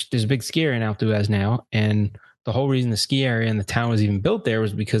 which there's a big ski area in Alpe d'Huez now, and the whole reason the ski area and the town was even built there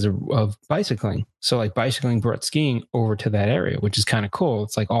was because of bicycling. So bicycling brought skiing over to that area, which is kind of cool.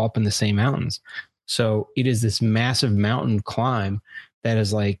 It's all up in the same mountains. So it is this massive mountain climb that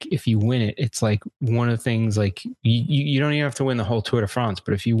is if you win it, it's one of the things you don't even have to win the whole Tour de France,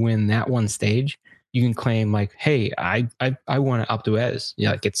 but if you win that one stage, you can claim hey, I won at Alpe d'Huez.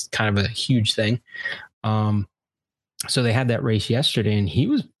 It's kind of a huge thing. So they had that race yesterday, and he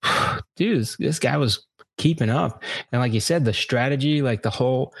was, dude, this guy was keeping up. And like you said, the strategy,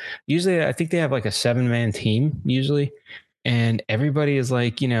 usually I think they have a 7-man team usually, and everybody is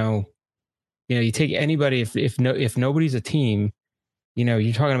you take anybody, if nobody's a team,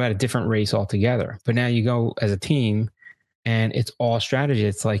 you're talking about a different race altogether. But now you go as a team and it's all strategy.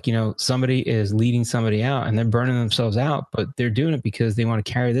 It's somebody is leading somebody out and they're burning themselves out, but they're doing it because they want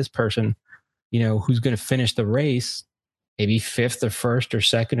to carry this person, who's going to finish the race, maybe 5th or 1st or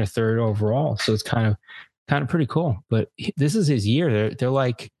 2nd or 3rd overall. So it's kind of pretty cool. But this is his year.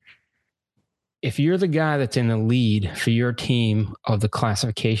 They're if you're the guy that's in the lead for your team of the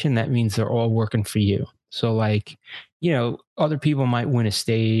classification, that means they're all working for you. So other people might win a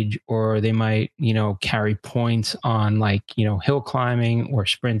stage, or they might, carry points on hill climbing or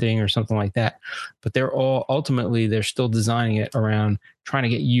sprinting or something like that. But they're still designing it around trying to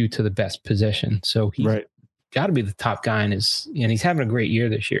get you to the best position. So he's got to be the top guy and he's having a great year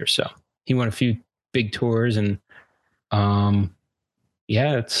this year. So he won a few big tours, and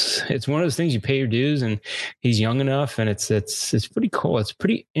it's one of those things you pay your dues, and he's young enough, and it's pretty cool. It's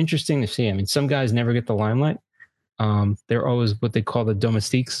pretty interesting to see. I mean, some guys never get the limelight. They're always what they call the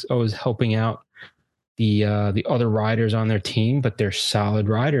domestiques, always helping out the other riders on their team, but they're solid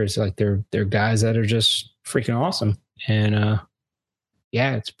riders. They're guys that are just freaking awesome. And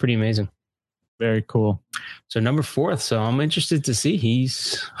yeah, it's pretty amazing. Very cool. So number 4th. So I'm interested to see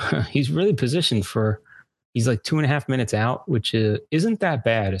he's really positioned for. He's like 2.5 minutes out, which isn't that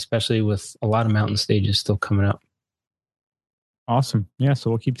bad, especially with a lot of mountain stages still coming up. Awesome. Yeah, so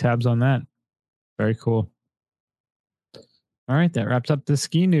we'll keep tabs on that. Very cool. All right, that wraps up the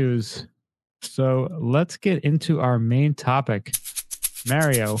ski news. So let's get into our main topic.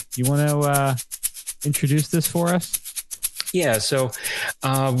 Mario, you want to introduce this for us? Yeah, so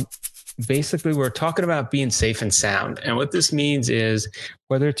basically we're talking about being safe and sound. And what this means is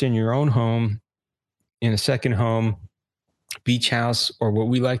whether it's in your own home, in a second home, beach house, or what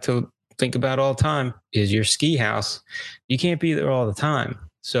we like to think about all the time is your ski house, you can't be there all the time.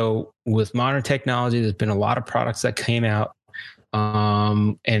 So with modern technology, there's been a lot of products that came out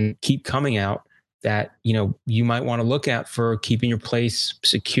and keep coming out that, you know, you might want to look at for keeping your place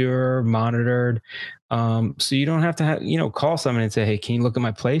secure, monitored. So you don't have to have, you know, call someone and say, hey, can you look at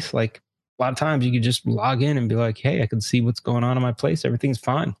my place? Like a lot of times you could just log in and be like, hey, I can see what's going on in my place. Everything's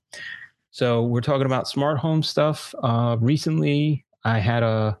fine. So we're talking about smart home stuff. Recently I've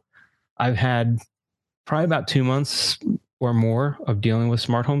had probably about 2 months or more of dealing with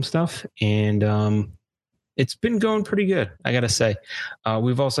smart home stuff. And it's been going pretty good, I got to say.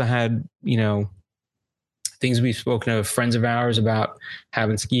 We've also had, you know, things we've spoken to friends of ours about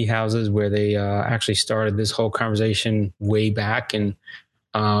having ski houses where they actually started this whole conversation way back. And,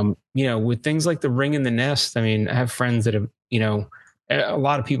 you know, with things like the Ring and the Nest, I mean, I have friends that have, you know, a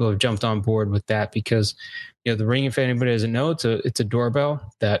lot of people have jumped on board with that because, you know, the Ring, if anybody doesn't know, it's a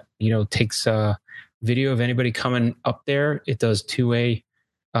doorbell that, you know, takes a video of anybody coming up there. It does two-way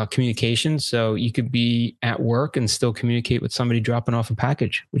communication. So you could be at work and still communicate with somebody dropping off a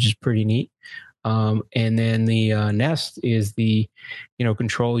package, which is pretty neat. And then the Nest is the, you know,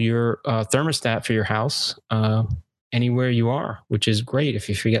 control your thermostat for your house anywhere you are, which is great. If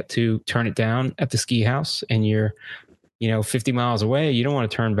you forget to turn it down at the ski house and you're, you know, 50 miles away, you don't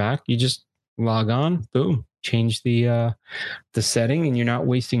want to turn back. You just log on, boom, change the setting, and you're not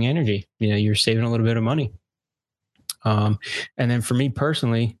wasting energy. You know, you're saving a little bit of money. And then for me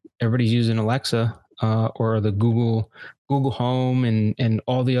personally, everybody's using Alexa or the Google Home and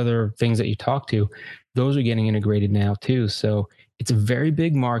all the other things that you talk to. Those are getting integrated now too. So it's a very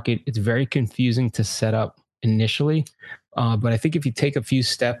big market. It's very confusing to set up initially. But I think if you take a few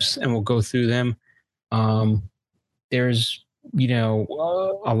steps, and we'll go through them, there's, you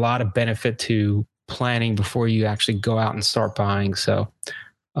know, a lot of benefit to planning before you actually go out and start buying. So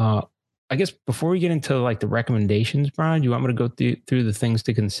I guess before we get into like the recommendations, Brian, do you want me to go through the things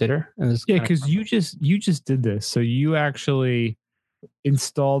to consider? Yeah, because you just did this. So you actually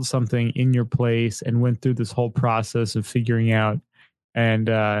installed something in your place and went through this whole process of figuring out and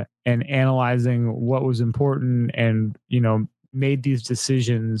analyzing what was important, and, you know, made these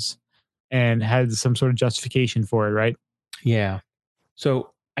decisions and had some sort of justification for it, right? Yeah.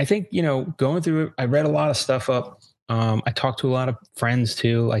 So I think, you know, going through it, I read a lot of stuff up. I talked to a lot of friends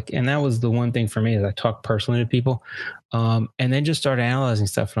too, like, and that was the one thing for me is I talked personally to people, and then just started analyzing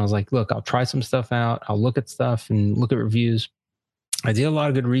stuff. And I was like, look, I'll try some stuff out. I'll look at stuff and look at reviews. I did a lot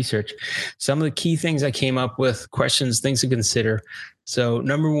of good research. Some of the key things I came up with, questions, things to consider. So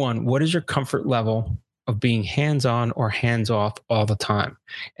number one, what is your comfort level of being hands-on or hands-off all the time?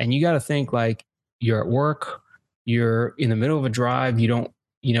 And you got to think like you're at work, you're in the middle of a drive, you don't,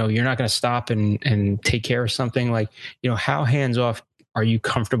 you know, you're not going to stop and take care of something. Like, you know, how hands-off are you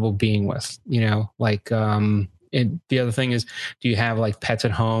comfortable being with, you know, like, and the other thing is, do you have like pets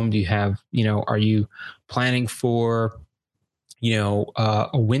at home? Do you have, you know, are you planning for, you know,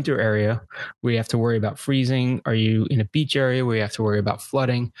 a winter area where you have to worry about freezing? Are you in a beach area where you have to worry about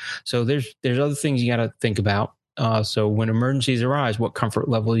flooding? So there's other things you got to think about. So when emergencies arise, what comfort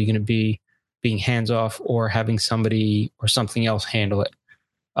level are you going to be being hands off or having somebody or something else handle it?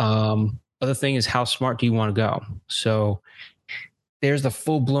 Other thing is, how smart do you want to go? So there's the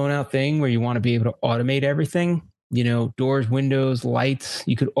full blown out thing where you want to be able to automate everything, you know, doors, windows, lights.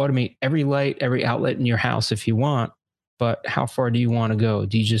 You could automate every light, every outlet in your house if you want, but how far do you want to go?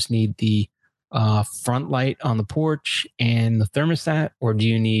 Do you just need the front light on the porch and the thermostat, or do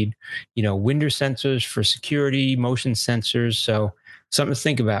you need, you know, window sensors for security, motion sensors? So something to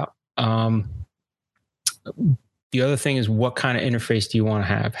think about. The other thing is, what kind of interface do you want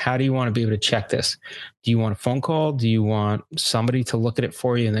to have? How do you want to be able to check this? Do you want a phone call? Do you want somebody to look at it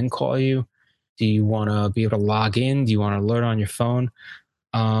for you and then call you? Do you want to be able to log in? Do you want to alert on your phone?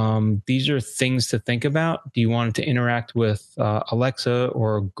 These are things to think about. Do you want it to interact with Alexa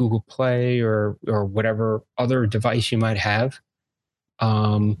or Google Play or whatever other device you might have?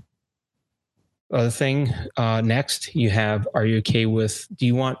 other thing, next you have, are you okay with, do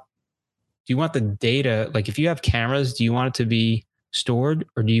you want the data, like if you have cameras, do you want it to be stored,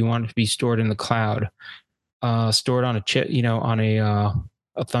 or do you want it to be stored in the cloud, stored on a chip, on a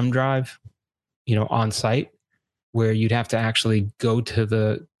thumb drive, on site, where you'd have to actually go to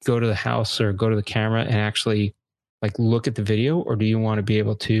the house or go to the camera and actually like look at the video? Or do you want to be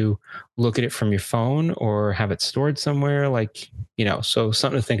able to look at it from your phone or have it stored somewhere? Like, so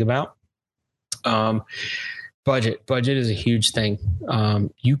something to think about. Budget is a huge thing.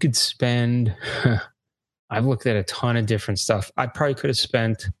 You could spend, I've looked at a ton of different stuff. I probably could have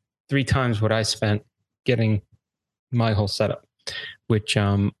spent 3 times what I spent getting my whole setup, which,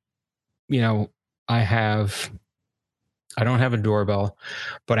 I don't have a doorbell,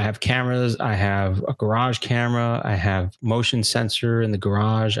 but I have cameras. I have a garage camera. I have motion sensor in the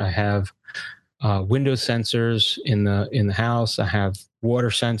garage. I have window sensors in the house. I have water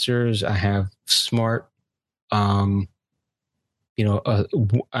sensors. I have smart, I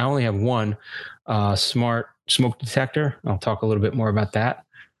only have one smart smoke detector. I'll talk a little bit more about that.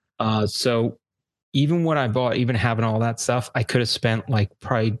 So even what I bought, even having all that stuff, I could have spent like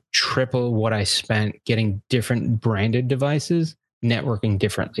probably triple what I spent getting different branded devices, networking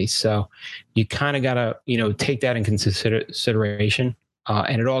differently. So you kind of got to, take that in consideration.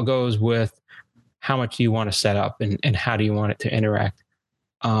 And it all goes with how much do you want to set up and how do you want it to interact?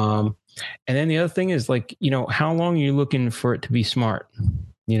 And then the other thing is like, how long are you looking for it to be smart?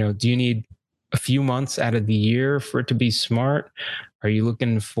 Do you need a few months out of the year for it to be smart? Are you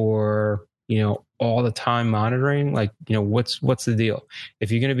looking for, all the time monitoring? Like, what's the deal?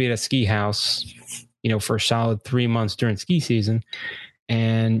 If you're going to be at a ski house, for a solid 3 months during ski season,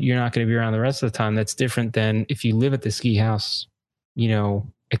 and you're not going to be around the rest of the time, that's different than if you live at the ski house,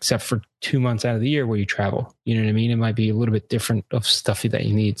 except for 2 months out of the year where you travel. You know what I mean? It might be a little bit different of stuff that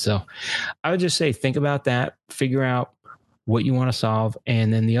you need. So I would just say, think about that, figure out what you want to solve.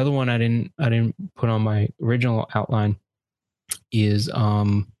 And then the other one I didn't put on my original outline is,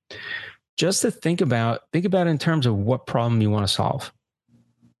 just to think about in terms of what problem you want to solve.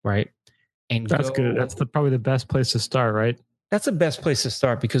 Right. And that's good. That's probably the best place to start, right? That's the best place to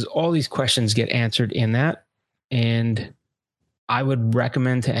start, because all these questions get answered in that. And I would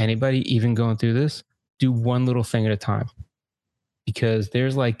recommend to anybody, even going through this, do one little thing at a time, because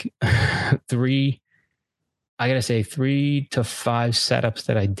there's like 3 to 5 setups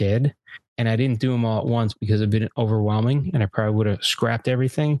that I did, and I didn't do them all at once because it'd been overwhelming and I probably would have scrapped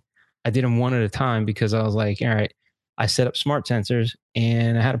everything. I did them one at a time because I was like, all right, I set up smart sensors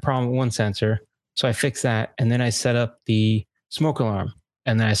and I had a problem with one sensor. So I fixed that. And then I set up the smoke alarm,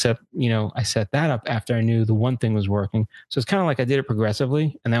 and then I set that up after I knew the one thing was working. So it's kind of like I did it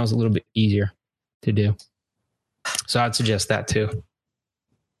progressively, and that was a little bit easier to do. So I'd suggest that too.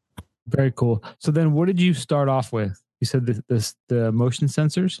 Very cool. So then what did you start off with? You said the motion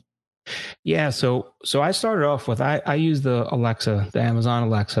sensors? Yeah. So I started off with, I use the Alexa, the Amazon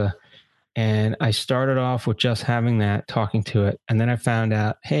Alexa. And I started off with just having that, talking to it. And then I found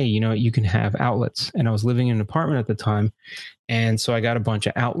out, hey, you can have outlets. And I was living in an apartment at the time. And so I got a bunch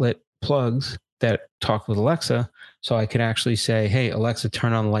of outlet plugs that talk with Alexa. So I could actually say, hey, Alexa,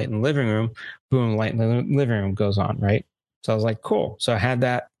 turn on the light in the living room. Boom, light in the living room goes on, right? So I was like, cool. So I had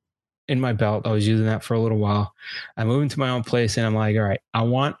that in my belt. I was using that for a little while. I moved into my own place and I'm like, all right, I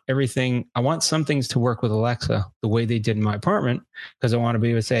want some things to work with Alexa the way they did in my apartment, because I want to be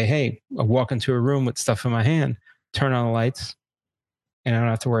able to say, hey, I walk into a room with stuff in my hand, turn on the lights, and I don't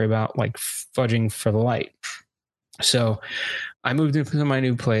have to worry about like fudging for the light. So I moved into my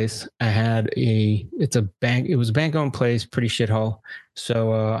new place. It was a bank owned place, pretty shithole.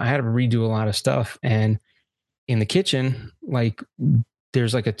 So I had to redo a lot of stuff. And in the kitchen, like,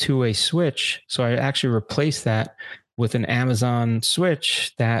 there's like a 2-way switch. So I actually replaced that with an Amazon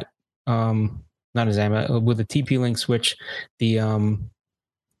switch that, not as Amazon, with a TP-Link switch. The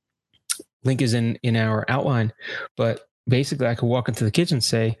link is in our outline, but basically I could walk into the kitchen,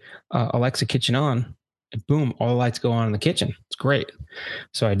 say, Alexa, kitchen on, and boom, all the lights go on in the kitchen. It's great.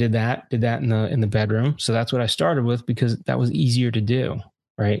 So I did that in the bedroom. So that's what I started with, because that was easier to do.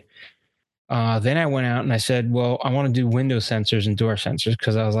 Right. Then I went out and I said, well, I want to do window sensors and door sensors,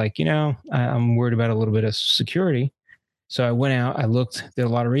 because I was like, I'm worried about a little bit of security. So I went out, I looked, did a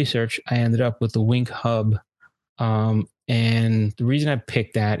lot of research. I ended up with the Wink Hub. And the reason I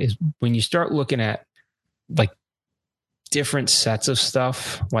picked that is when you start looking at like different sets of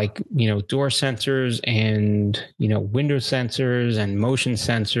stuff, like, door sensors and, window sensors and motion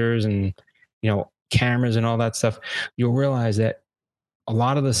sensors and, cameras and all that stuff, you'll realize that a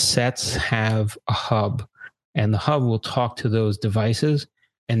lot of the sets have a hub, and the hub will talk to those devices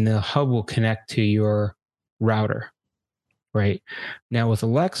and the hub will connect to your router, right? Now with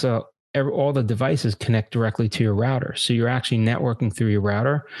Alexa, all the devices connect directly to your router. So you're actually networking through your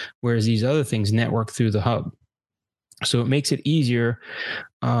router, whereas these other things network through the hub. So it makes it easier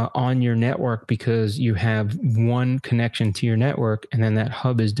on your network because you have one connection to your network, and then that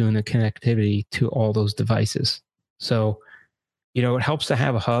hub is doing the connectivity to all those devices. So, it helps to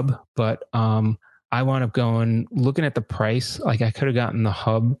have a hub, but I wound up looking at the price. Like I could have gotten the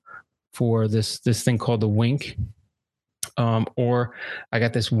hub for this thing called the Wink, or I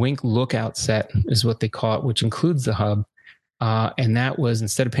got this Wink Lookout set is what they call it, which includes the hub. And that was,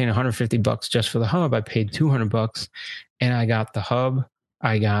 instead of paying $150 just for the hub, I paid $200, and I got the hub.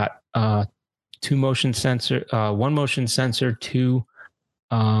 I got one motion sensor, 2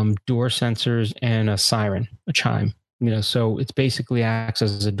 door sensors, and a siren, a chime. So it's basically acts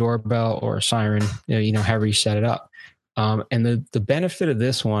as a doorbell or a siren, however you set it up. And the benefit of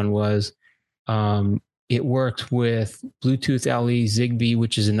this one was it worked with Bluetooth LE, Zigbee,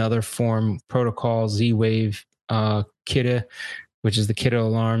 which is another form protocol, Z-Wave, Kidda, which is the Kidda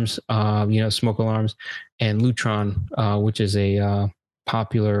alarms, smoke alarms, and Lutron, which is a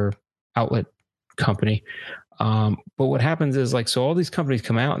popular outlet company. But what happens is, so all these companies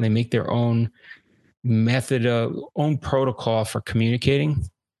come out and they make their own method of own protocol for communicating.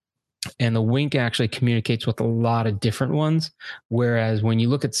 And the Wink actually communicates with a lot of different ones. Whereas when you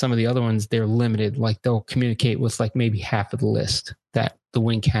look at some of the other ones, they're limited. Like they'll communicate with maybe half of the list that the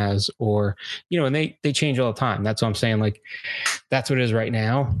Wink has, or, and they change all the time. That's what I'm saying. That's what it is right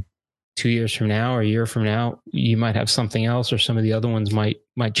now. 2 years from now or a year from now, you might have something else, or some of the other ones might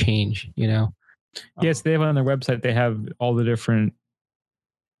change, Yes, they have on their website, they have all the different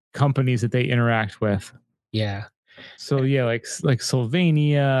companies that they interact with. Yeah. So yeah, like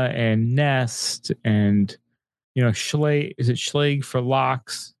Sylvania and Nest and Schlage. Is it Schlage for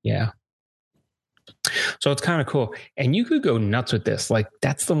locks? Yeah. So it's kind of cool. And you could go nuts with this.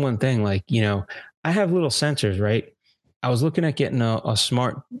 That's the one thing, I have little sensors, right? I was looking at getting a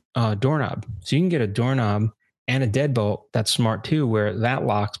smart doorknob. So you can get a doorknob and a deadbolt that's smart too, where that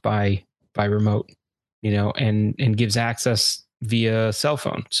locks by remote, and gives access via cell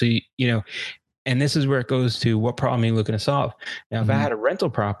phone. So, and this is where it goes to, what problem are you looking to solve? Now, if I had a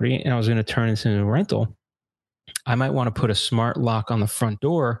rental property and I was going to turn this into a rental, I might want to put a smart lock on the front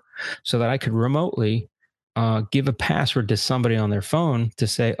door so that I could remotely give a password to somebody on their phone to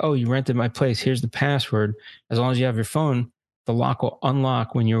say, oh, you rented my place. Here's the password. As long as you have your phone, the lock will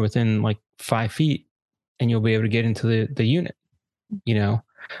unlock when you're within 5 feet, and you'll be able to get into the unit,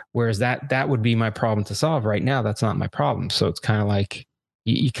 whereas that would be my problem to solve right now. That's not my problem. So it's kind of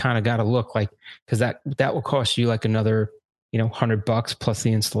you kind of got to look because that will cost you another, $100 plus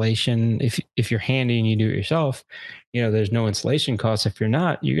the installation. If you're handy and you do it yourself, there's no installation costs. If you're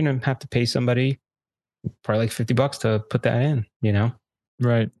not, you're going to have to pay somebody probably $50 to put that in,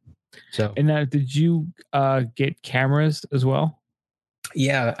 Right. So, and now, did you get cameras as well?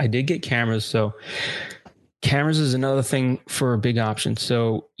 Yeah, I did get cameras. So cameras is another thing for a big option.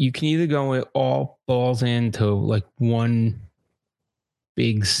 So you can either go with all balls into one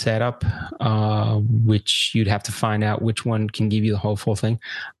big setup, which you'd have to find out which one can give you the whole full thing.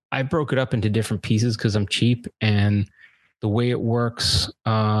 I broke it up into different pieces because I'm cheap, and the way it works,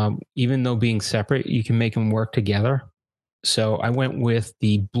 even though being separate, you can make them work together. So I went with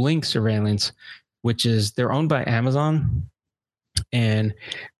the Blink Surveillance, which is, they're owned by Amazon, and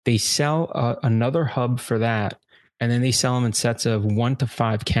they sell another hub for that. And then they sell them in sets of 1 to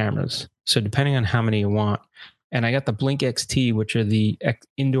 5 cameras. So depending on how many you want. And I got the Blink XT, which are the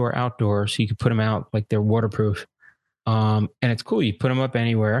indoor outdoor. So you can put them out, they're waterproof. And it's cool. You put them up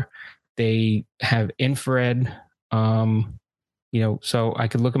anywhere. They have infrared, so I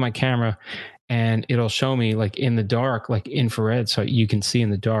could look at my camera and it'll show me in the dark, infrared. So you can see in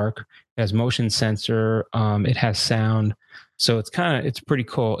the dark. It has motion sensor. It has sound. So it's pretty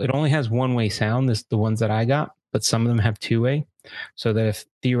cool. It only has one-way sound, the ones that I got, but some of them have two-way. So that if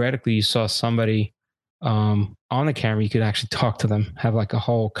theoretically you saw somebody on the camera, you could actually talk to them, have a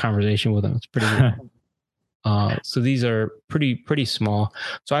whole conversation with them. It's pretty cool. So these are pretty small.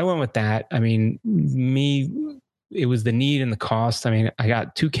 So I went with that. I mean, it was the need and the cost. I mean, I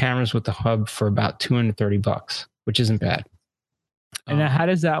got 2 cameras with the hub for about $230, which isn't bad. And now how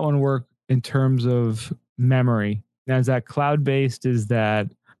does that one work in terms of memory? Now, is that cloud-based? Is that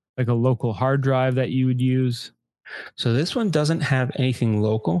a local hard drive that you would use? So this one doesn't have anything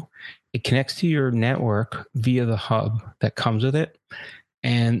local. It connects to your network via the hub that comes with it.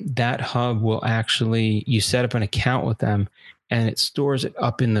 And that hub will actually, you set up an account with them and it stores it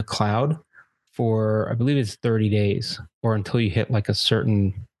up in the cloud. for, I believe it's 30 days or until you hit like a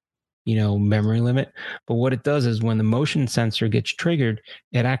certain, memory limit. But what it does is when the motion sensor gets triggered,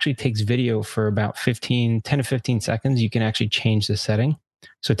 it actually takes video for about 10 to 15 seconds. You can actually change the setting.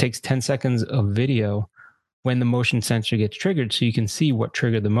 So it takes 10 seconds of video when the motion sensor gets triggered, so you can see what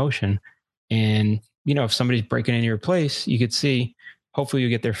triggered the motion. And, if somebody's breaking into your place, you could see, hopefully you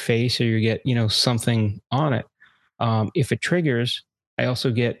get their face or you get, something on it. If it triggers, I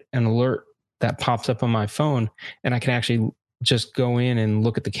also get an alert that pops up on my phone, and I can actually just go in and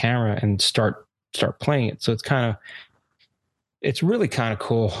look at the camera and start playing it. So it's really kind of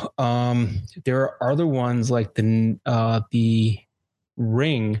cool. There are other ones like the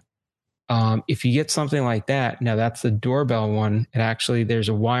Ring. If you get something like that, now that's the doorbell one. It actually, there's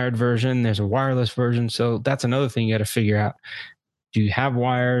a wired version, there's a wireless version. So that's another thing you got to figure out. Do you have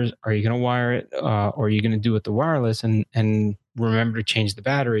wires? Are you going to wire it? Or are you going to do it the wireless and remember to change the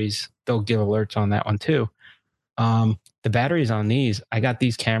batteries? They'll give alerts on that one too. The batteries on these, I got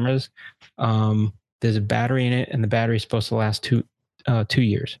these cameras. There's a battery in it, and the battery is supposed to last 2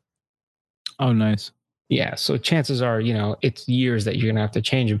 years. Oh, nice. Yeah. So chances are, it's years that you're going to have to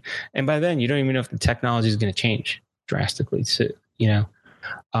change them. And by then you don't even know if the technology is going to change drastically. So,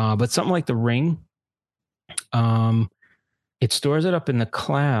 but something like the Ring, it stores it up in the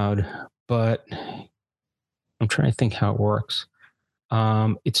cloud, but I'm trying to think how it works.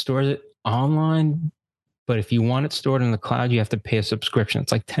 It stores it online, but if you want it stored in the cloud, you have to pay a subscription.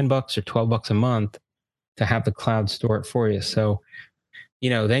 It's like $10 or $12 a month to have the cloud store it for you. So,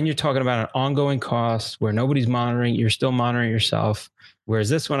 then you're talking about an ongoing cost where nobody's monitoring. You're still monitoring yourself. Whereas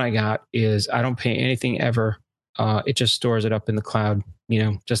this one I got is I don't pay anything ever. It just stores it up in the cloud,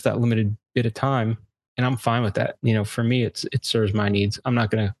 just that limited bit of time. And I'm fine with that. For me, it serves my needs. I'm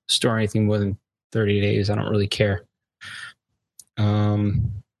not going to store anything more than 30 days. I don't really care. Now,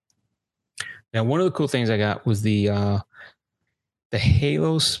 one of the cool things I got was the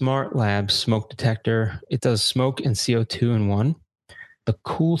Halo Smart Lab smoke detector. It does smoke and CO2 in one. The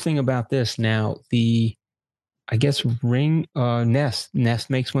cool thing about this now, Ring Nest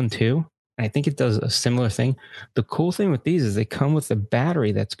makes one too. And I think it does a similar thing. The cool thing with these is they come with a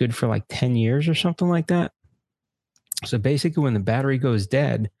battery that's good for like 10 years or something like that. So basically when the battery goes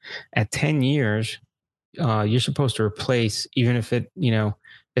dead at 10 years, you're supposed to replace, even if it,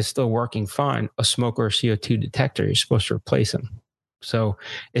 is still working fine, a smoke or a CO2 detector, you're supposed to replace them. So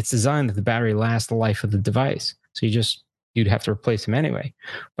it's designed that the battery lasts the life of the device. So you'd have to replace them anyway.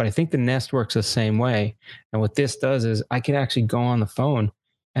 But I think the Nest works the same way. And what this does is I can actually go on the phone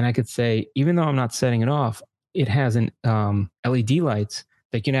and I could say, even though I'm not setting it off, it has an LED lights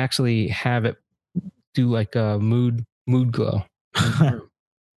that can actually have it do like a mood glow.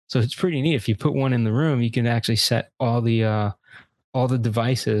 So it's pretty neat. If you put one in the room, you can actually set all the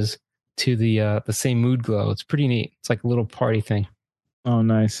devices to the same mood glow. It's pretty neat. It's like a little party thing. Oh,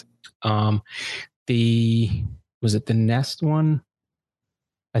 nice. Was it the Nest one?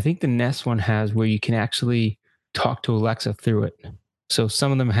 I think the Nest one has where you can actually talk to Alexa through it. So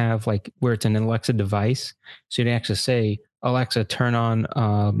some of them have like where it's an Alexa device. So you can actually say, Alexa, turn on,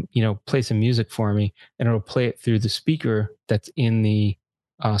 play some music for me. And it'll play it through the speaker that's in the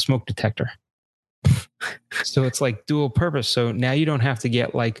smoke detector. So it's like dual purpose. So now you don't have to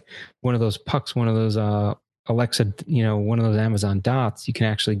get like one of those pucks, one of those Alexa, one of those Amazon Dots. You can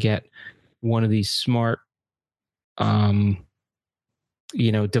actually get one of these smart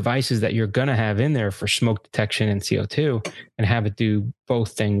devices that you're going to have in there for smoke detection and CO2 and have it do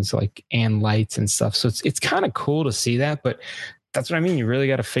both things like and lights and stuff. So it's kind of cool to see that, but that's what I mean. You really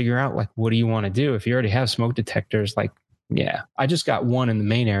got to figure out like, what do you want to do? If you already have smoke detectors, like, yeah, I just got one in the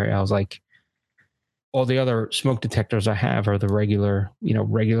main area. I was like, all the other smoke detectors I have are the regular,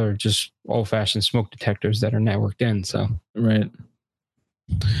 just old fashioned smoke detectors that are networked in. So, right.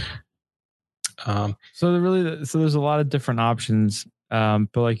 So there's a lot of different options.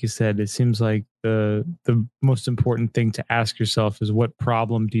 But like you said, it seems like the most important thing to ask yourself is, what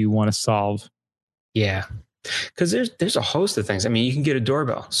problem do you want to solve? Yeah. Because there's a host of things. I mean, you can get a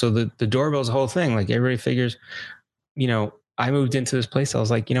doorbell. So the doorbell's a whole thing. Like everybody figures, I moved into this place. I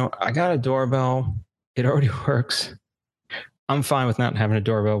was like, I got a doorbell. It already works. I'm fine with not having a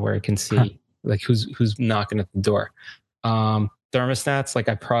doorbell where I can see like who's knocking at the door. Thermostats, like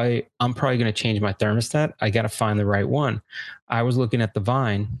I'm probably going to change my thermostat. I got to find the right one. I was looking at the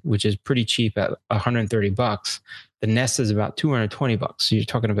Vine, which is pretty cheap at $130. The Nest is about $220. So you're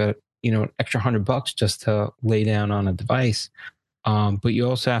talking about, an extra $100 just to lay down on a device. But you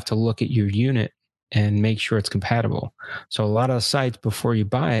also have to look at your unit and make sure it's compatible. So a lot of sites, before you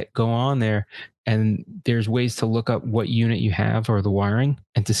buy it, go on there and there's ways to look up what unit you have or the wiring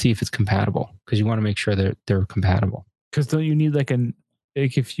and to see if it's compatible, because you want to make sure they're compatible. Because don't you need like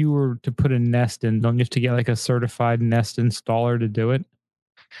if you were to put a Nest in, don't you have to get like a certified Nest installer to do it?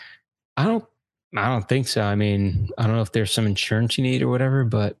 I don't think so. I mean, I don't know if there's some insurance you need or whatever,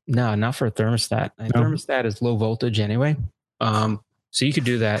 but no, not for a thermostat. A thermostat is low voltage anyway. So you could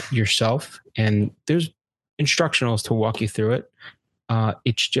do that yourself, and there's instructionals to walk you through it.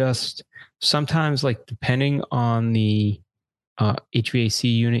 It's just sometimes, like, depending on the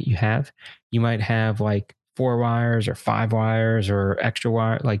HVAC unit you have, you might have like 4 wires or 5 wires or extra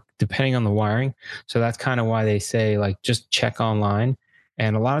wire, like depending on the wiring. So that's kind of why they say, like, just check online.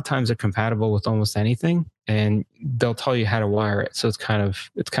 And a lot of times they're compatible with almost anything, and they'll tell you how to wire it. So it's kind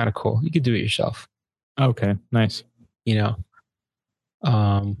of cool. You could do it yourself. Okay, nice. You know.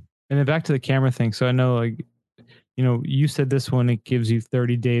 And then back to the camera thing. So I know, like, you know, you said this one, it gives you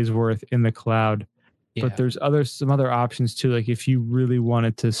 30 days worth in the cloud, but there's some other options too. Like if you really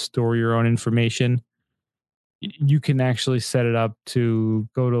wanted to store your own information, you can actually set it up to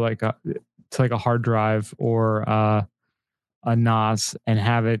go to like a hard drive or a NAS and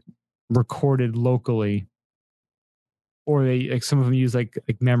have it recorded locally. Or they, like, some of them use like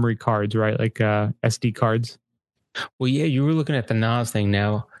memory cards, right? Like SD cards. Well, yeah, you were looking at the NAS thing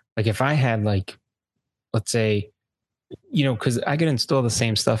now. Like if I had, like, let's say, you know, because I could install the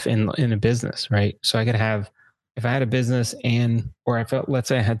same stuff in a business, right? So I could have, if I had a business let's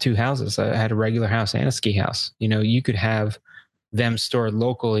say I had 2 houses, I had a regular house and a ski house, you know, you could have them stored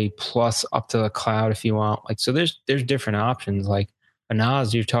locally plus up to the cloud if you want. Like, so there's different options. Like a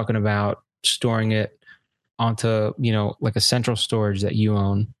NAS, you're talking about storing it onto, you know, like a central storage that you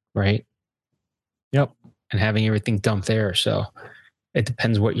own, right? Yep. And having everything dumped there. So it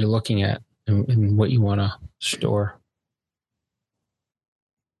depends what you're looking at and what you want to store.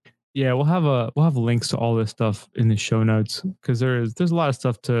 Yeah, we'll have links to all this stuff in the show notes, because there's a lot of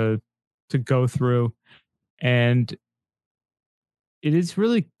stuff to go through, and it is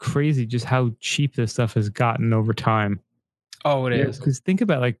really crazy just how cheap this stuff has gotten over time. Oh, it is. Because think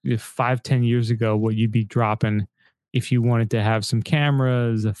about, like, 5-10 years ago, what you'd be dropping if you wanted to have some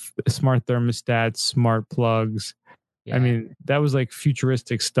cameras, a smart thermostat, smart plugs. Yeah. I mean, that was like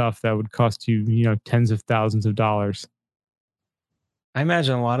futuristic stuff that would cost you, you know, tens of thousands of dollars. I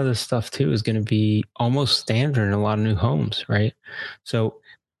imagine a lot of this stuff too is going to be almost standard in a lot of new homes, right? So,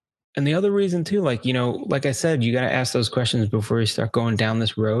 and the other reason too, like, you know, like I said, you got to ask those questions before you start going down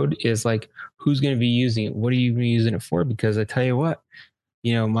this road, is like, who's going to be using it? What are you using it for? Because I tell you what,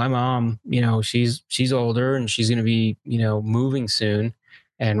 you know, my mom, you know, she's older and she's going to be, you know, moving soon.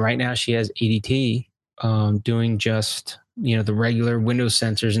 And right now she has ADT, doing just, you know, the regular Windows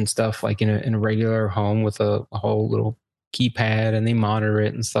sensors and stuff, like in a regular home with a whole little keypad, and they monitor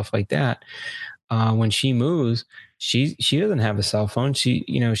it and stuff like that. When she moves, she doesn't have a cell phone.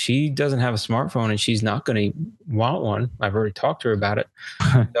 She doesn't have a smartphone, and she's not going to want one. I've already talked to her about it.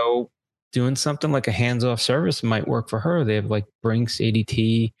 So doing something like a hands-off service might work for her. They have like Brinks,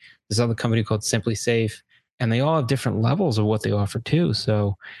 ADT, this other company called Simply Safe, and they all have different levels of what they offer too.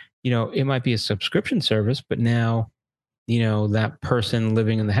 So, you know, it might be a subscription service, but now, you know, that person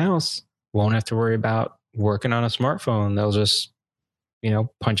living in the house won't have to worry about working on a smartphone. They'll just, you know,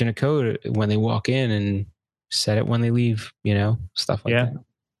 punch in a code when they walk in and set it when they leave, you know, stuff like that.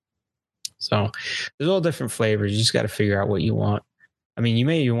 So there's all different flavors. You just got to figure out what you want. I mean, you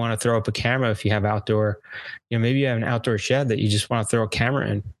may even want to throw up a camera if you have outdoor, you know, maybe you have an outdoor shed that you just want to throw a camera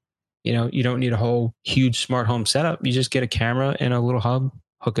in. You know, you don't need a whole huge smart home setup. You just get a camera and a little hub,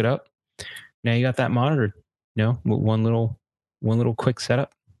 hook it up. Now you got that monitored, you know, with one little quick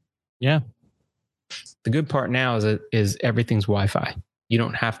setup. Yeah. The good part now is everything's Wi-Fi. You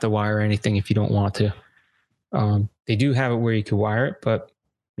don't have to wire anything if you don't want to. They do have it where you can wire it, but,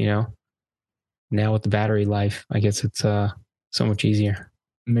 you know, now with the battery life, I guess it's so much easier.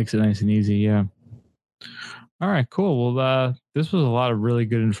 It makes it nice and easy. Yeah. All right, cool. Well, this was a lot of really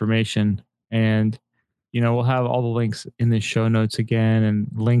good information, and, you know, we'll have all the links in the show notes again, and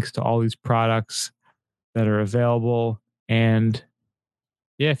links to all these products that are available. And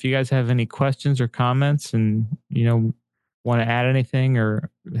yeah, if you guys have any questions or comments, and, you know, want to add anything, or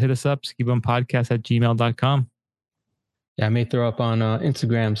hit us up, skiboompodcast@gmail.com. Yeah, I may throw up on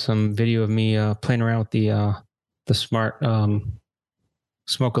Instagram some video of me playing around with the smart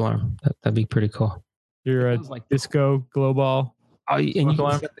smoke alarm. That'd be pretty cool. You're a like disco glow ball. Oh, and you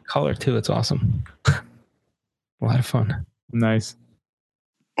can set the color too. It's awesome. A lot of fun. Nice.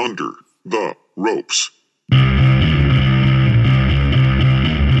 Under the ropes.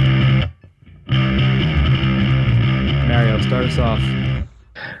 us off.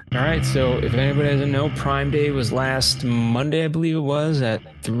 All right. So if anybody doesn't know, Prime Day was last Monday, I believe it was, at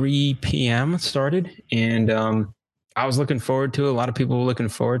 3 p.m. It started. And I was looking forward to it. A lot of people were looking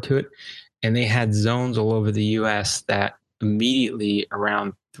forward to it. And they had zones all over the U.S. that immediately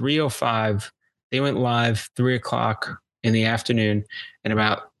around 3:05, they went live 3 o'clock in the afternoon and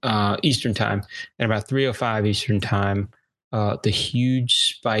about Eastern time. And about 3:05 Eastern time, the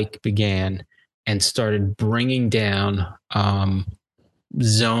huge spike began and started bringing down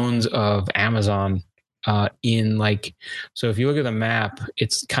zones of Amazon in like, so if you look at the map,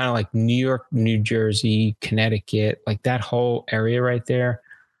 it's kind of like New York, New Jersey, Connecticut, like that whole area right there.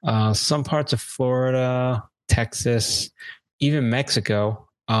 Some parts of Florida, Texas, even Mexico.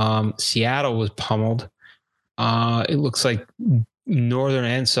 Seattle was pummeled. It looks like Northern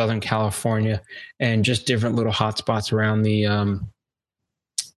and Southern California, and just different little hotspots around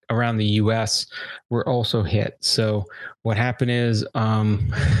the U.S. were also hit. So what happened is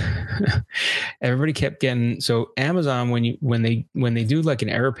everybody kept getting, so Amazon, when they do like an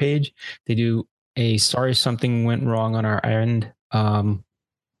error page, they do a sorry something went wrong on our end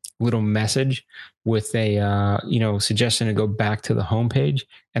little message with a suggestion to go back to the homepage,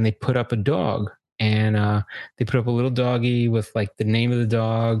 and they put up a dog, and they put up a little doggy with like the name of the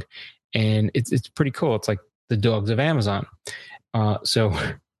dog, and it's pretty cool. It's like the dogs of Amazon. So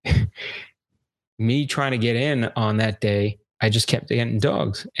me trying to get in on that day, I just kept getting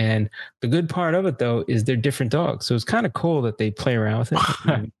dogs. And the good part of it, though, is they're different dogs. So it's kind of cool that they play around with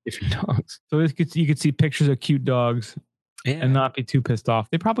it. Different dogs. So you could see pictures of cute dogs and not be too pissed off.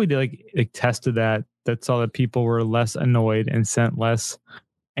 They probably did like tested that saw that people were less annoyed and sent less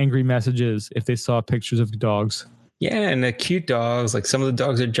angry messages if they saw pictures of dogs. Yeah, and the cute dogs, like some of the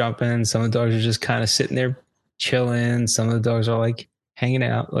dogs are jumping, some of the dogs are just kind of sitting there chilling. Some of the dogs are like hanging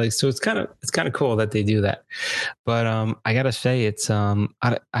out, like, so it's kind of cool that they do that. But I gotta say, it's I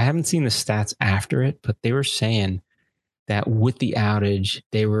haven't seen the stats after it, but they were saying that with the outage,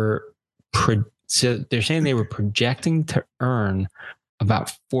 so they're saying they were projecting to earn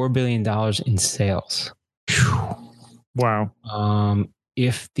about $4 billion in sales. Wow.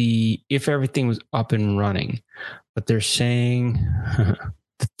 If everything was up and running, but they're saying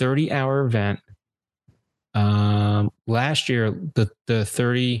the 30-hour event. Last year, the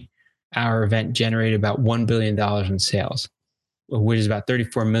 30-hour event generated about $1 billion in sales, which is about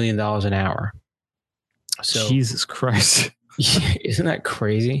 $34 million an hour. So Jesus Christ. Isn't that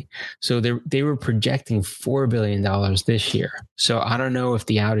crazy? So they were projecting $4 billion this year. So I don't know if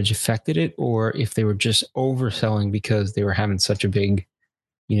the outage affected it or if they were just overselling because they were having such a big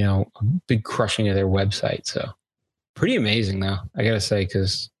crushing of their website. So pretty amazing though, I gotta say,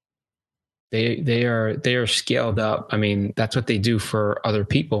 because they are scaled up. I mean, that's what they do for other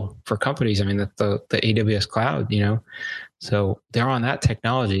people, for companies. I mean, the AWS cloud, so they're on that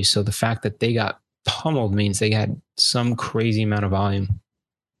technology. So the fact that they got pummeled means they had some crazy amount of volume.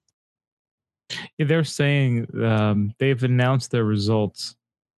 Yeah, they're saying they've announced their results.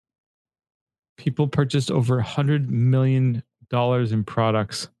 People purchased over $100 million in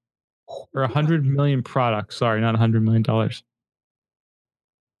products, or 100 million products. Sorry, not $100 million.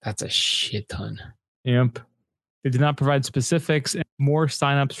 That's a shit ton. Yep. They did not provide specifics, and more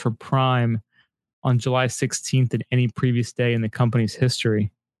signups for Prime on July 16th than any previous day in the company's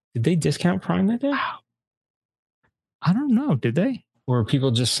history. Did they discount Prime that day? Wow. I don't know. Did they? Or were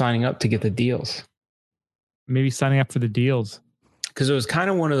people just signing up to get the deals? Maybe signing up for the deals. Because it was kind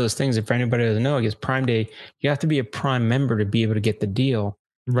of one of those things, if anybody doesn't know, I guess Prime Day, you have to be a Prime member to be able to get the deal.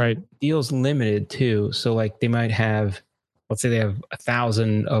 Right. Deal's limited too. So like they might have, let's say they have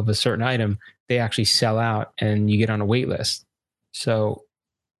 1,000 of a certain item, they actually sell out and you get on a wait list. So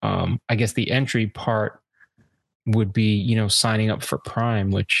I guess the entry part would be, signing up for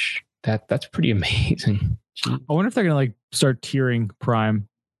Prime, which that's pretty amazing. I wonder if they're going to like start tiering Prime,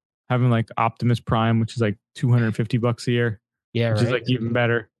 having like Optimus Prime, which is like $250 a year. Yeah. Which is like even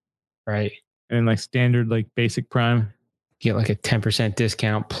better. Right. And like standard, like basic Prime. Get like a 10%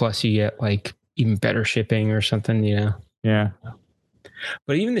 discount. Plus you get like even better shipping or something, Yeah.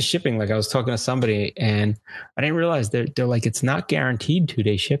 But even the shipping, like I was talking to somebody and I didn't realize they're like, it's not guaranteed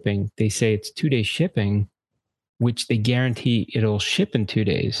 2-day shipping. They say it's 2-day shipping, which they guarantee it'll ship in 2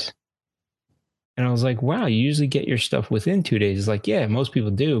 days. And I was like, wow, you usually get your stuff within 2 days. It's like, yeah, most people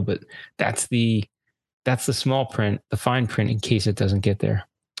do, but that's the small print, the fine print in case it doesn't get there.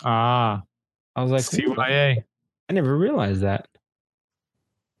 Ah. I was like, CYA. I never realized that.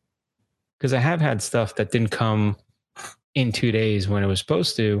 Because I have had stuff that didn't come in 2 days when it was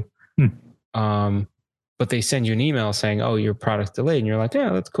supposed to. But they send you an email saying, oh, your product's delayed. And you're like, yeah,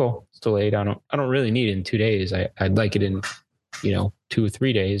 that's cool. It's delayed. I don't really need it in 2 days. I'd like it in 2 or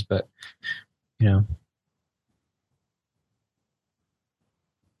 3 days, but yeah,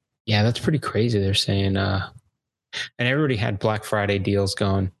 that's pretty crazy. They're saying, and everybody had Black Friday deals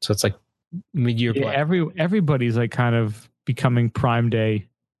going. So it's like mid-year Yeah, everybody's like kind of becoming Prime Day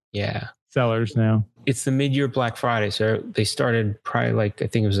sellers now. It's the mid-year Black Friday. So they started probably like, I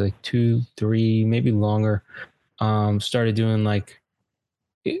think it was like 2, 3, maybe longer. Started doing like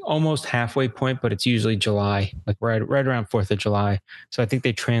almost halfway point, but it's usually July, like right around 4th of July. So I think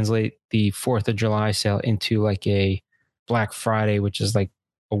they translate the 4th of July sale into like a Black Friday, which is like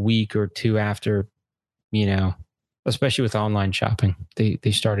a week or two after, especially with online shopping.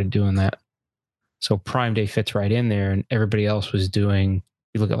 They started doing that. So Prime Day fits right in there, and everybody else was doing,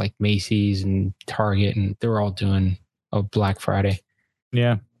 you look at like Macy's and Target, and they're all doing a Black Friday.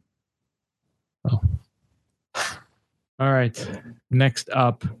 Yeah. Oh. All right. Next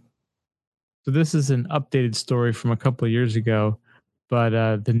up. So this is an updated story from a couple of years ago, but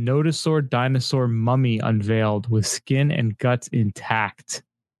the Nodosaur dinosaur mummy unveiled with skin and guts intact.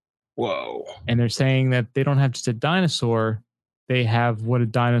 Whoa. And they're saying that they don't have just a dinosaur, they have what a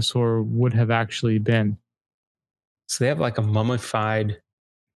dinosaur would have actually been. So they have like a mummified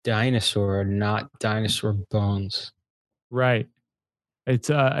dinosaur, not dinosaur bones. Right. It's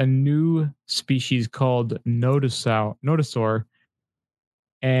a new species called Nodosaur,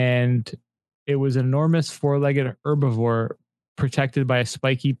 and it was an enormous four-legged herbivore protected by a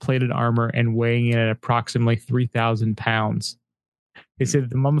spiky plated armor and weighing in at approximately 3,000 pounds. They said that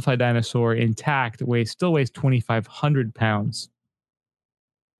the mummified dinosaur intact still weighs 2,500 pounds.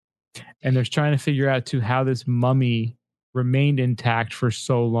 And they're trying to figure out how this mummy remained intact for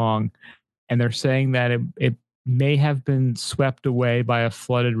so long. And they're saying that it may have been swept away by a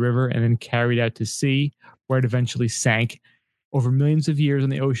flooded river and then carried out to sea, where it eventually sank. Over millions of years on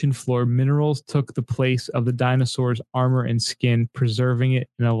the ocean floor, minerals took the place of the dinosaur's armor and skin, preserving it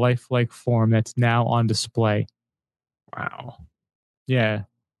in a lifelike form that's now on display. Wow. Yeah.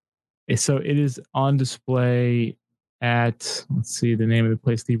 So it is on display at, let's see the name of the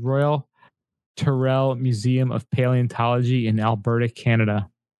place, the Royal Tyrrell Museum of Paleontology in Alberta, Canada.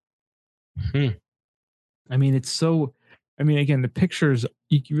 I mean, again, the pictures,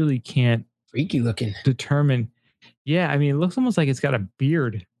 you really can't freaky looking determine. Yeah, I mean, it looks almost like it's got a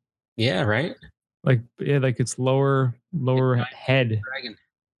beard. Yeah, right? Like its lower head. Dragon.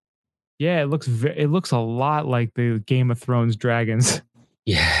 Yeah, it looks a lot like the Game of Thrones dragons.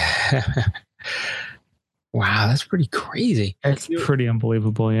 Yeah. Wow, that's pretty crazy. It's pretty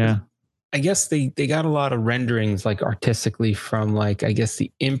unbelievable, yeah. I guess they got a lot of renderings like artistically from like, I guess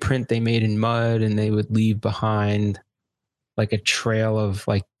the imprint they made in mud, and they would leave behind like a trail of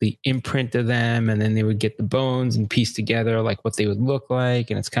like the imprint of them, and then they would get the bones and piece together like what they would look like,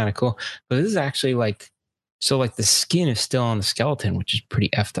 and it's kind of cool. But this is actually like, so like the skin is still on the skeleton, which is pretty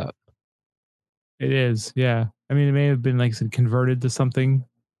effed up. It is, yeah. I mean, it may have been, like I said, converted to something.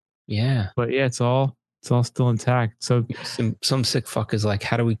 Yeah. But yeah, it's all still intact. So some sick fuck is like,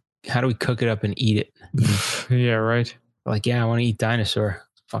 how do we cook it up and eat it? Yeah, right. Like, yeah, I want to eat dinosaur.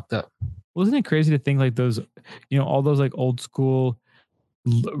 It's fucked up. Wasn't it crazy to think like those, all those like old school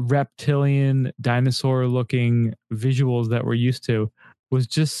reptilian dinosaur looking visuals that we're used to was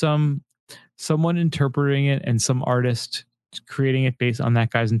just someone interpreting it and some artist creating it based on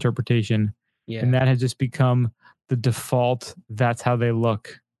that guy's interpretation. Yeah. And that has just become the default. That's how they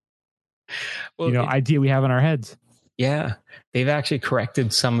look. Well, idea we have in our heads. Yeah. They've actually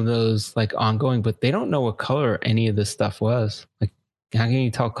corrected some of those like ongoing, but they don't know what color any of this stuff was. Like, how can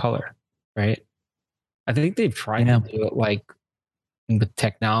you tell color? Right. I think they've tried to do it like with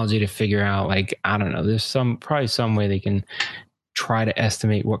technology to figure out, like, I don't know, there's probably some way they can try to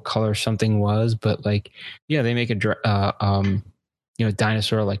estimate what color something was, but like, yeah, they make a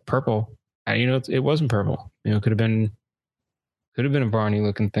dinosaur like purple. It wasn't purple. It could have been a Barney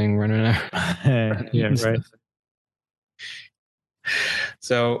looking thing running out. Yeah, right.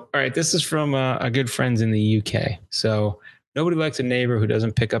 So, all right, this is from our good friends in the UK. So, nobody likes a neighbor who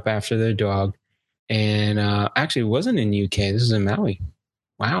doesn't pick up after their dog. And actually, it wasn't in the UK. This is in Maui.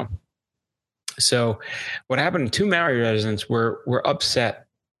 Wow. So, what happened? 2 Maui residents were upset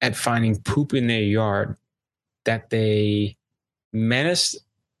at finding poop in their yard that they menaced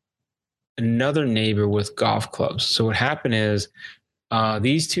another neighbor with golf clubs. So, what happened is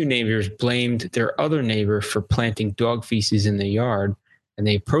these 2 neighbors blamed their other neighbor for planting dog feces in the yard, and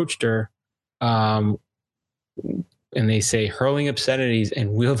they approached her. And they say hurling obscenities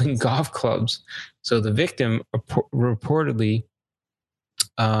and wielding golf clubs. So the victim reportedly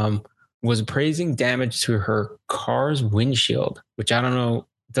was appraising damage to her car's windshield, which I don't know,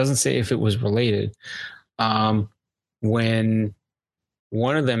 it doesn't say if it was related. when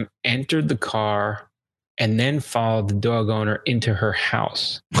one of them entered the car and then followed the dog owner into her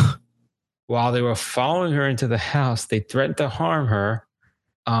house. While they were following her into the house, they threatened to harm her.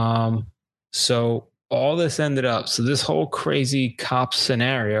 So all this ended up, so this whole crazy cop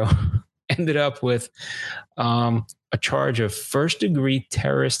scenario ended up with a charge of first-degree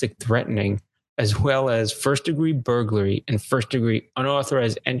terroristic threatening, as well as first-degree burglary and first-degree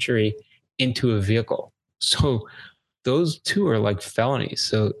unauthorized entry into a vehicle. So those two are like felonies.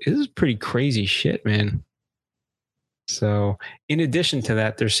 So this is pretty crazy shit, man. So in addition to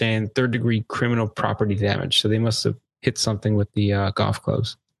that, they're saying third-degree criminal property damage. So they must have hit something with the golf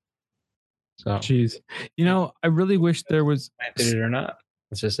clubs. So, jeez, I really wish there was. Planted it or not?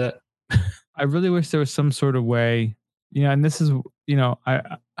 That's just it. I really wish there was some sort of way, and this is, I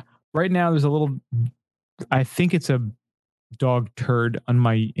right now there's a little. I think it's a dog turd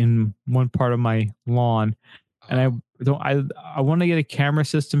in one part of my lawn, and I want to get a camera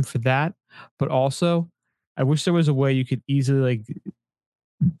system for that, but also I wish there was a way you could easily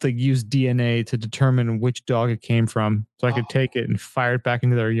like use DNA to determine which dog it came from, so I could take it and fire it back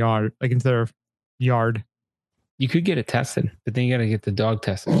into their yard, You could get it tested, but then you got to get the dog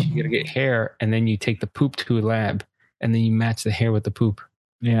tested. You got to get hair, and then you take the poop to a lab, and then you match the hair with the poop.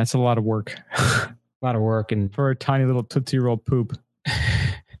 Yeah, it's a lot of work. A lot of work, and for a tiny little Tootsie-Roll poop.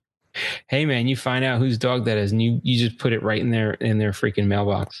 Hey man, you find out whose dog that is, and you just put it right in their freaking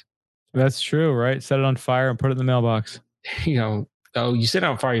mailbox. That's true, right? Set it on fire and put it in the mailbox. Oh, you set it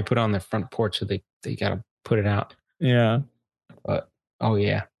on fire, you put it on their front porch, so they got to put it out. Yeah. But oh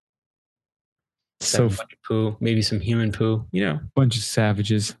yeah. So a bunch of poo, maybe some human poo, bunch of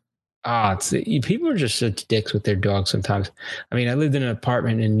savages. People are just such dicks with their dogs sometimes. I mean, I lived in an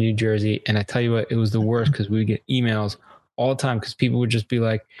apartment in New Jersey, and I tell you what, it was the worst because we would get emails all the time because people would just be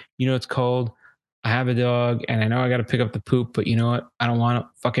like, it's cold. I have a dog, and I know I got to pick up the poop, but you know what? I don't want to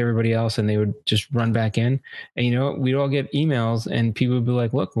fuck everybody else, and they would just run back in. And we'd all get emails, and people would be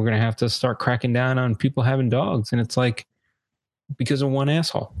like, look, we're going to have to start cracking down on people having dogs. And it's like, because of one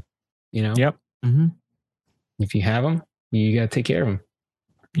asshole, Yep. Mm-hmm. If you have them, you got to take care of them.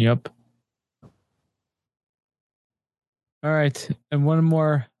 Yep. All right. And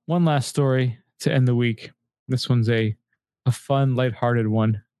one last story to end the week. This one's a fun, lighthearted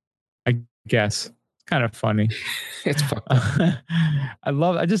one, I guess. It's kind of funny. It's fucked up.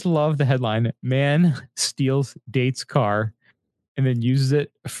 I just love the headline. Man steals date's car and then uses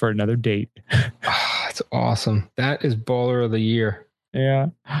it for another date. That's awesome. That is baller of the year. Yeah.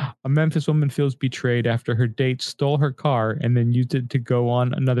 A Memphis woman feels betrayed after her date stole her car and then used it to go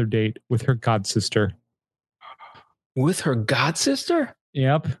on another date with her godsister. With her godsister?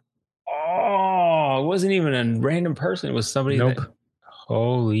 Yep. Oh, it wasn't even a random person. It was somebody. Nope.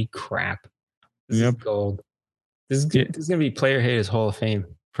 Holy crap. This is gold. This is going to be Player Haters Hall of Fame.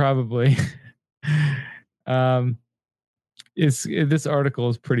 Probably. This article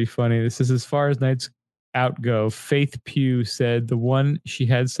is pretty funny. This is as far as nights out go. Faith Pugh said the one she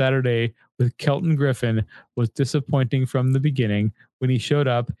had Saturday with Kelton Griffin was disappointing from the beginning. When he showed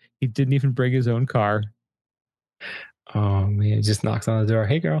up, he didn't even bring his own car. Oh man, he just knocks on the door.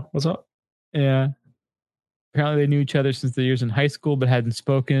 Hey girl, what's up? Yeah. Apparently they knew each other since their years in high school, but hadn't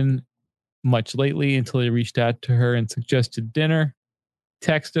spoken much lately until he reached out to her and suggested dinner.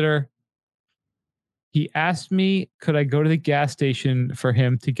 Texted her. He asked me, could I go to the gas station for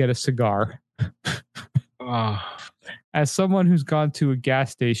him to get a cigar? As someone who's gone to a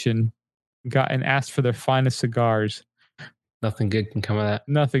gas station and asked for their finest cigars, nothing good can come of that.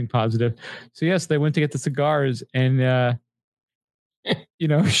 Nothing positive. So yes, they went to get the cigars, and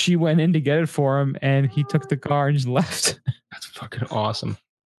she went in to get it for him, and he took the car and just left. That's fucking awesome.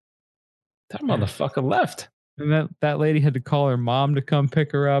 That motherfucker left. And that lady had to call her mom to come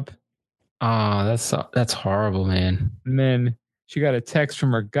pick her up. That's horrible, man. And then she got a text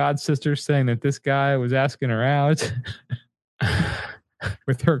from her godsister saying that this guy was asking her out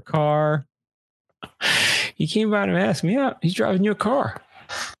with her car. He came by and asked me out. He's driving your car.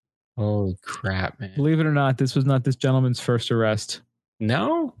 Holy crap, man. Believe it or not, this was not this gentleman's first arrest.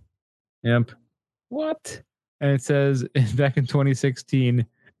 No? Yep. What? And it says back in 2016,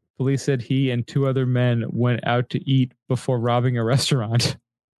 police said he and two other men went out to eat before robbing a restaurant.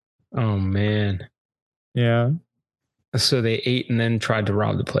 Oh, man. Yeah. So they ate and then tried to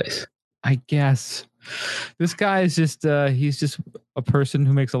rob the place. I guess. This guy is just, he's just a person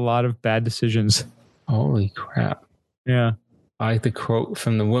who makes a lot of bad decisions. Holy crap. Yeah. I like the quote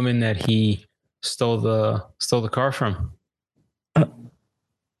from the woman that he stole the car from.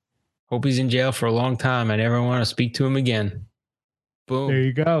 Hope he's in jail for a long time. I never want to speak to him again. Boom. There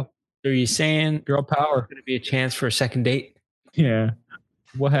you go. Are you saying Girl power. going to be a chance for a second date? Yeah.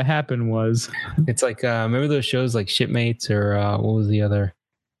 What had happened was It's like remember those shows like Shipmates or what was the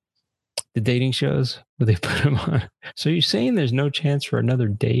dating shows where they put them on? So you're saying there's no chance for another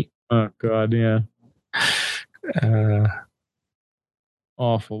date? oh god, yeah.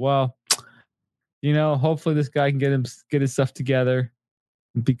 Awful. Well, hopefully this guy can get his stuff together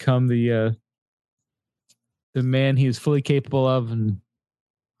and become the man he is fully capable of. And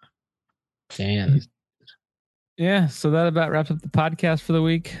damn. Yeah, so that about wraps up the podcast for the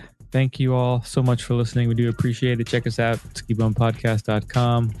week. Thank you all so much for listening. We do appreciate it. Check us out at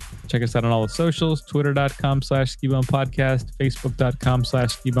skibumpodcast.com. Check us out on all the socials, twitter.com/skibumpodcast,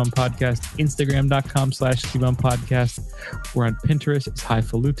 facebook.com/skibumpodcast, instagram.com/skibumpodcast. We're on Pinterest as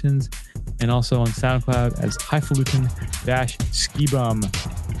Highfalutins and also on SoundCloud as Highfalutin-Skibum.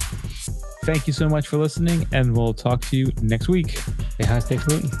 Thank you so much for listening, and we'll talk to you next week. Stay high, stay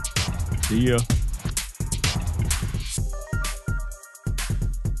falutin'. See ya.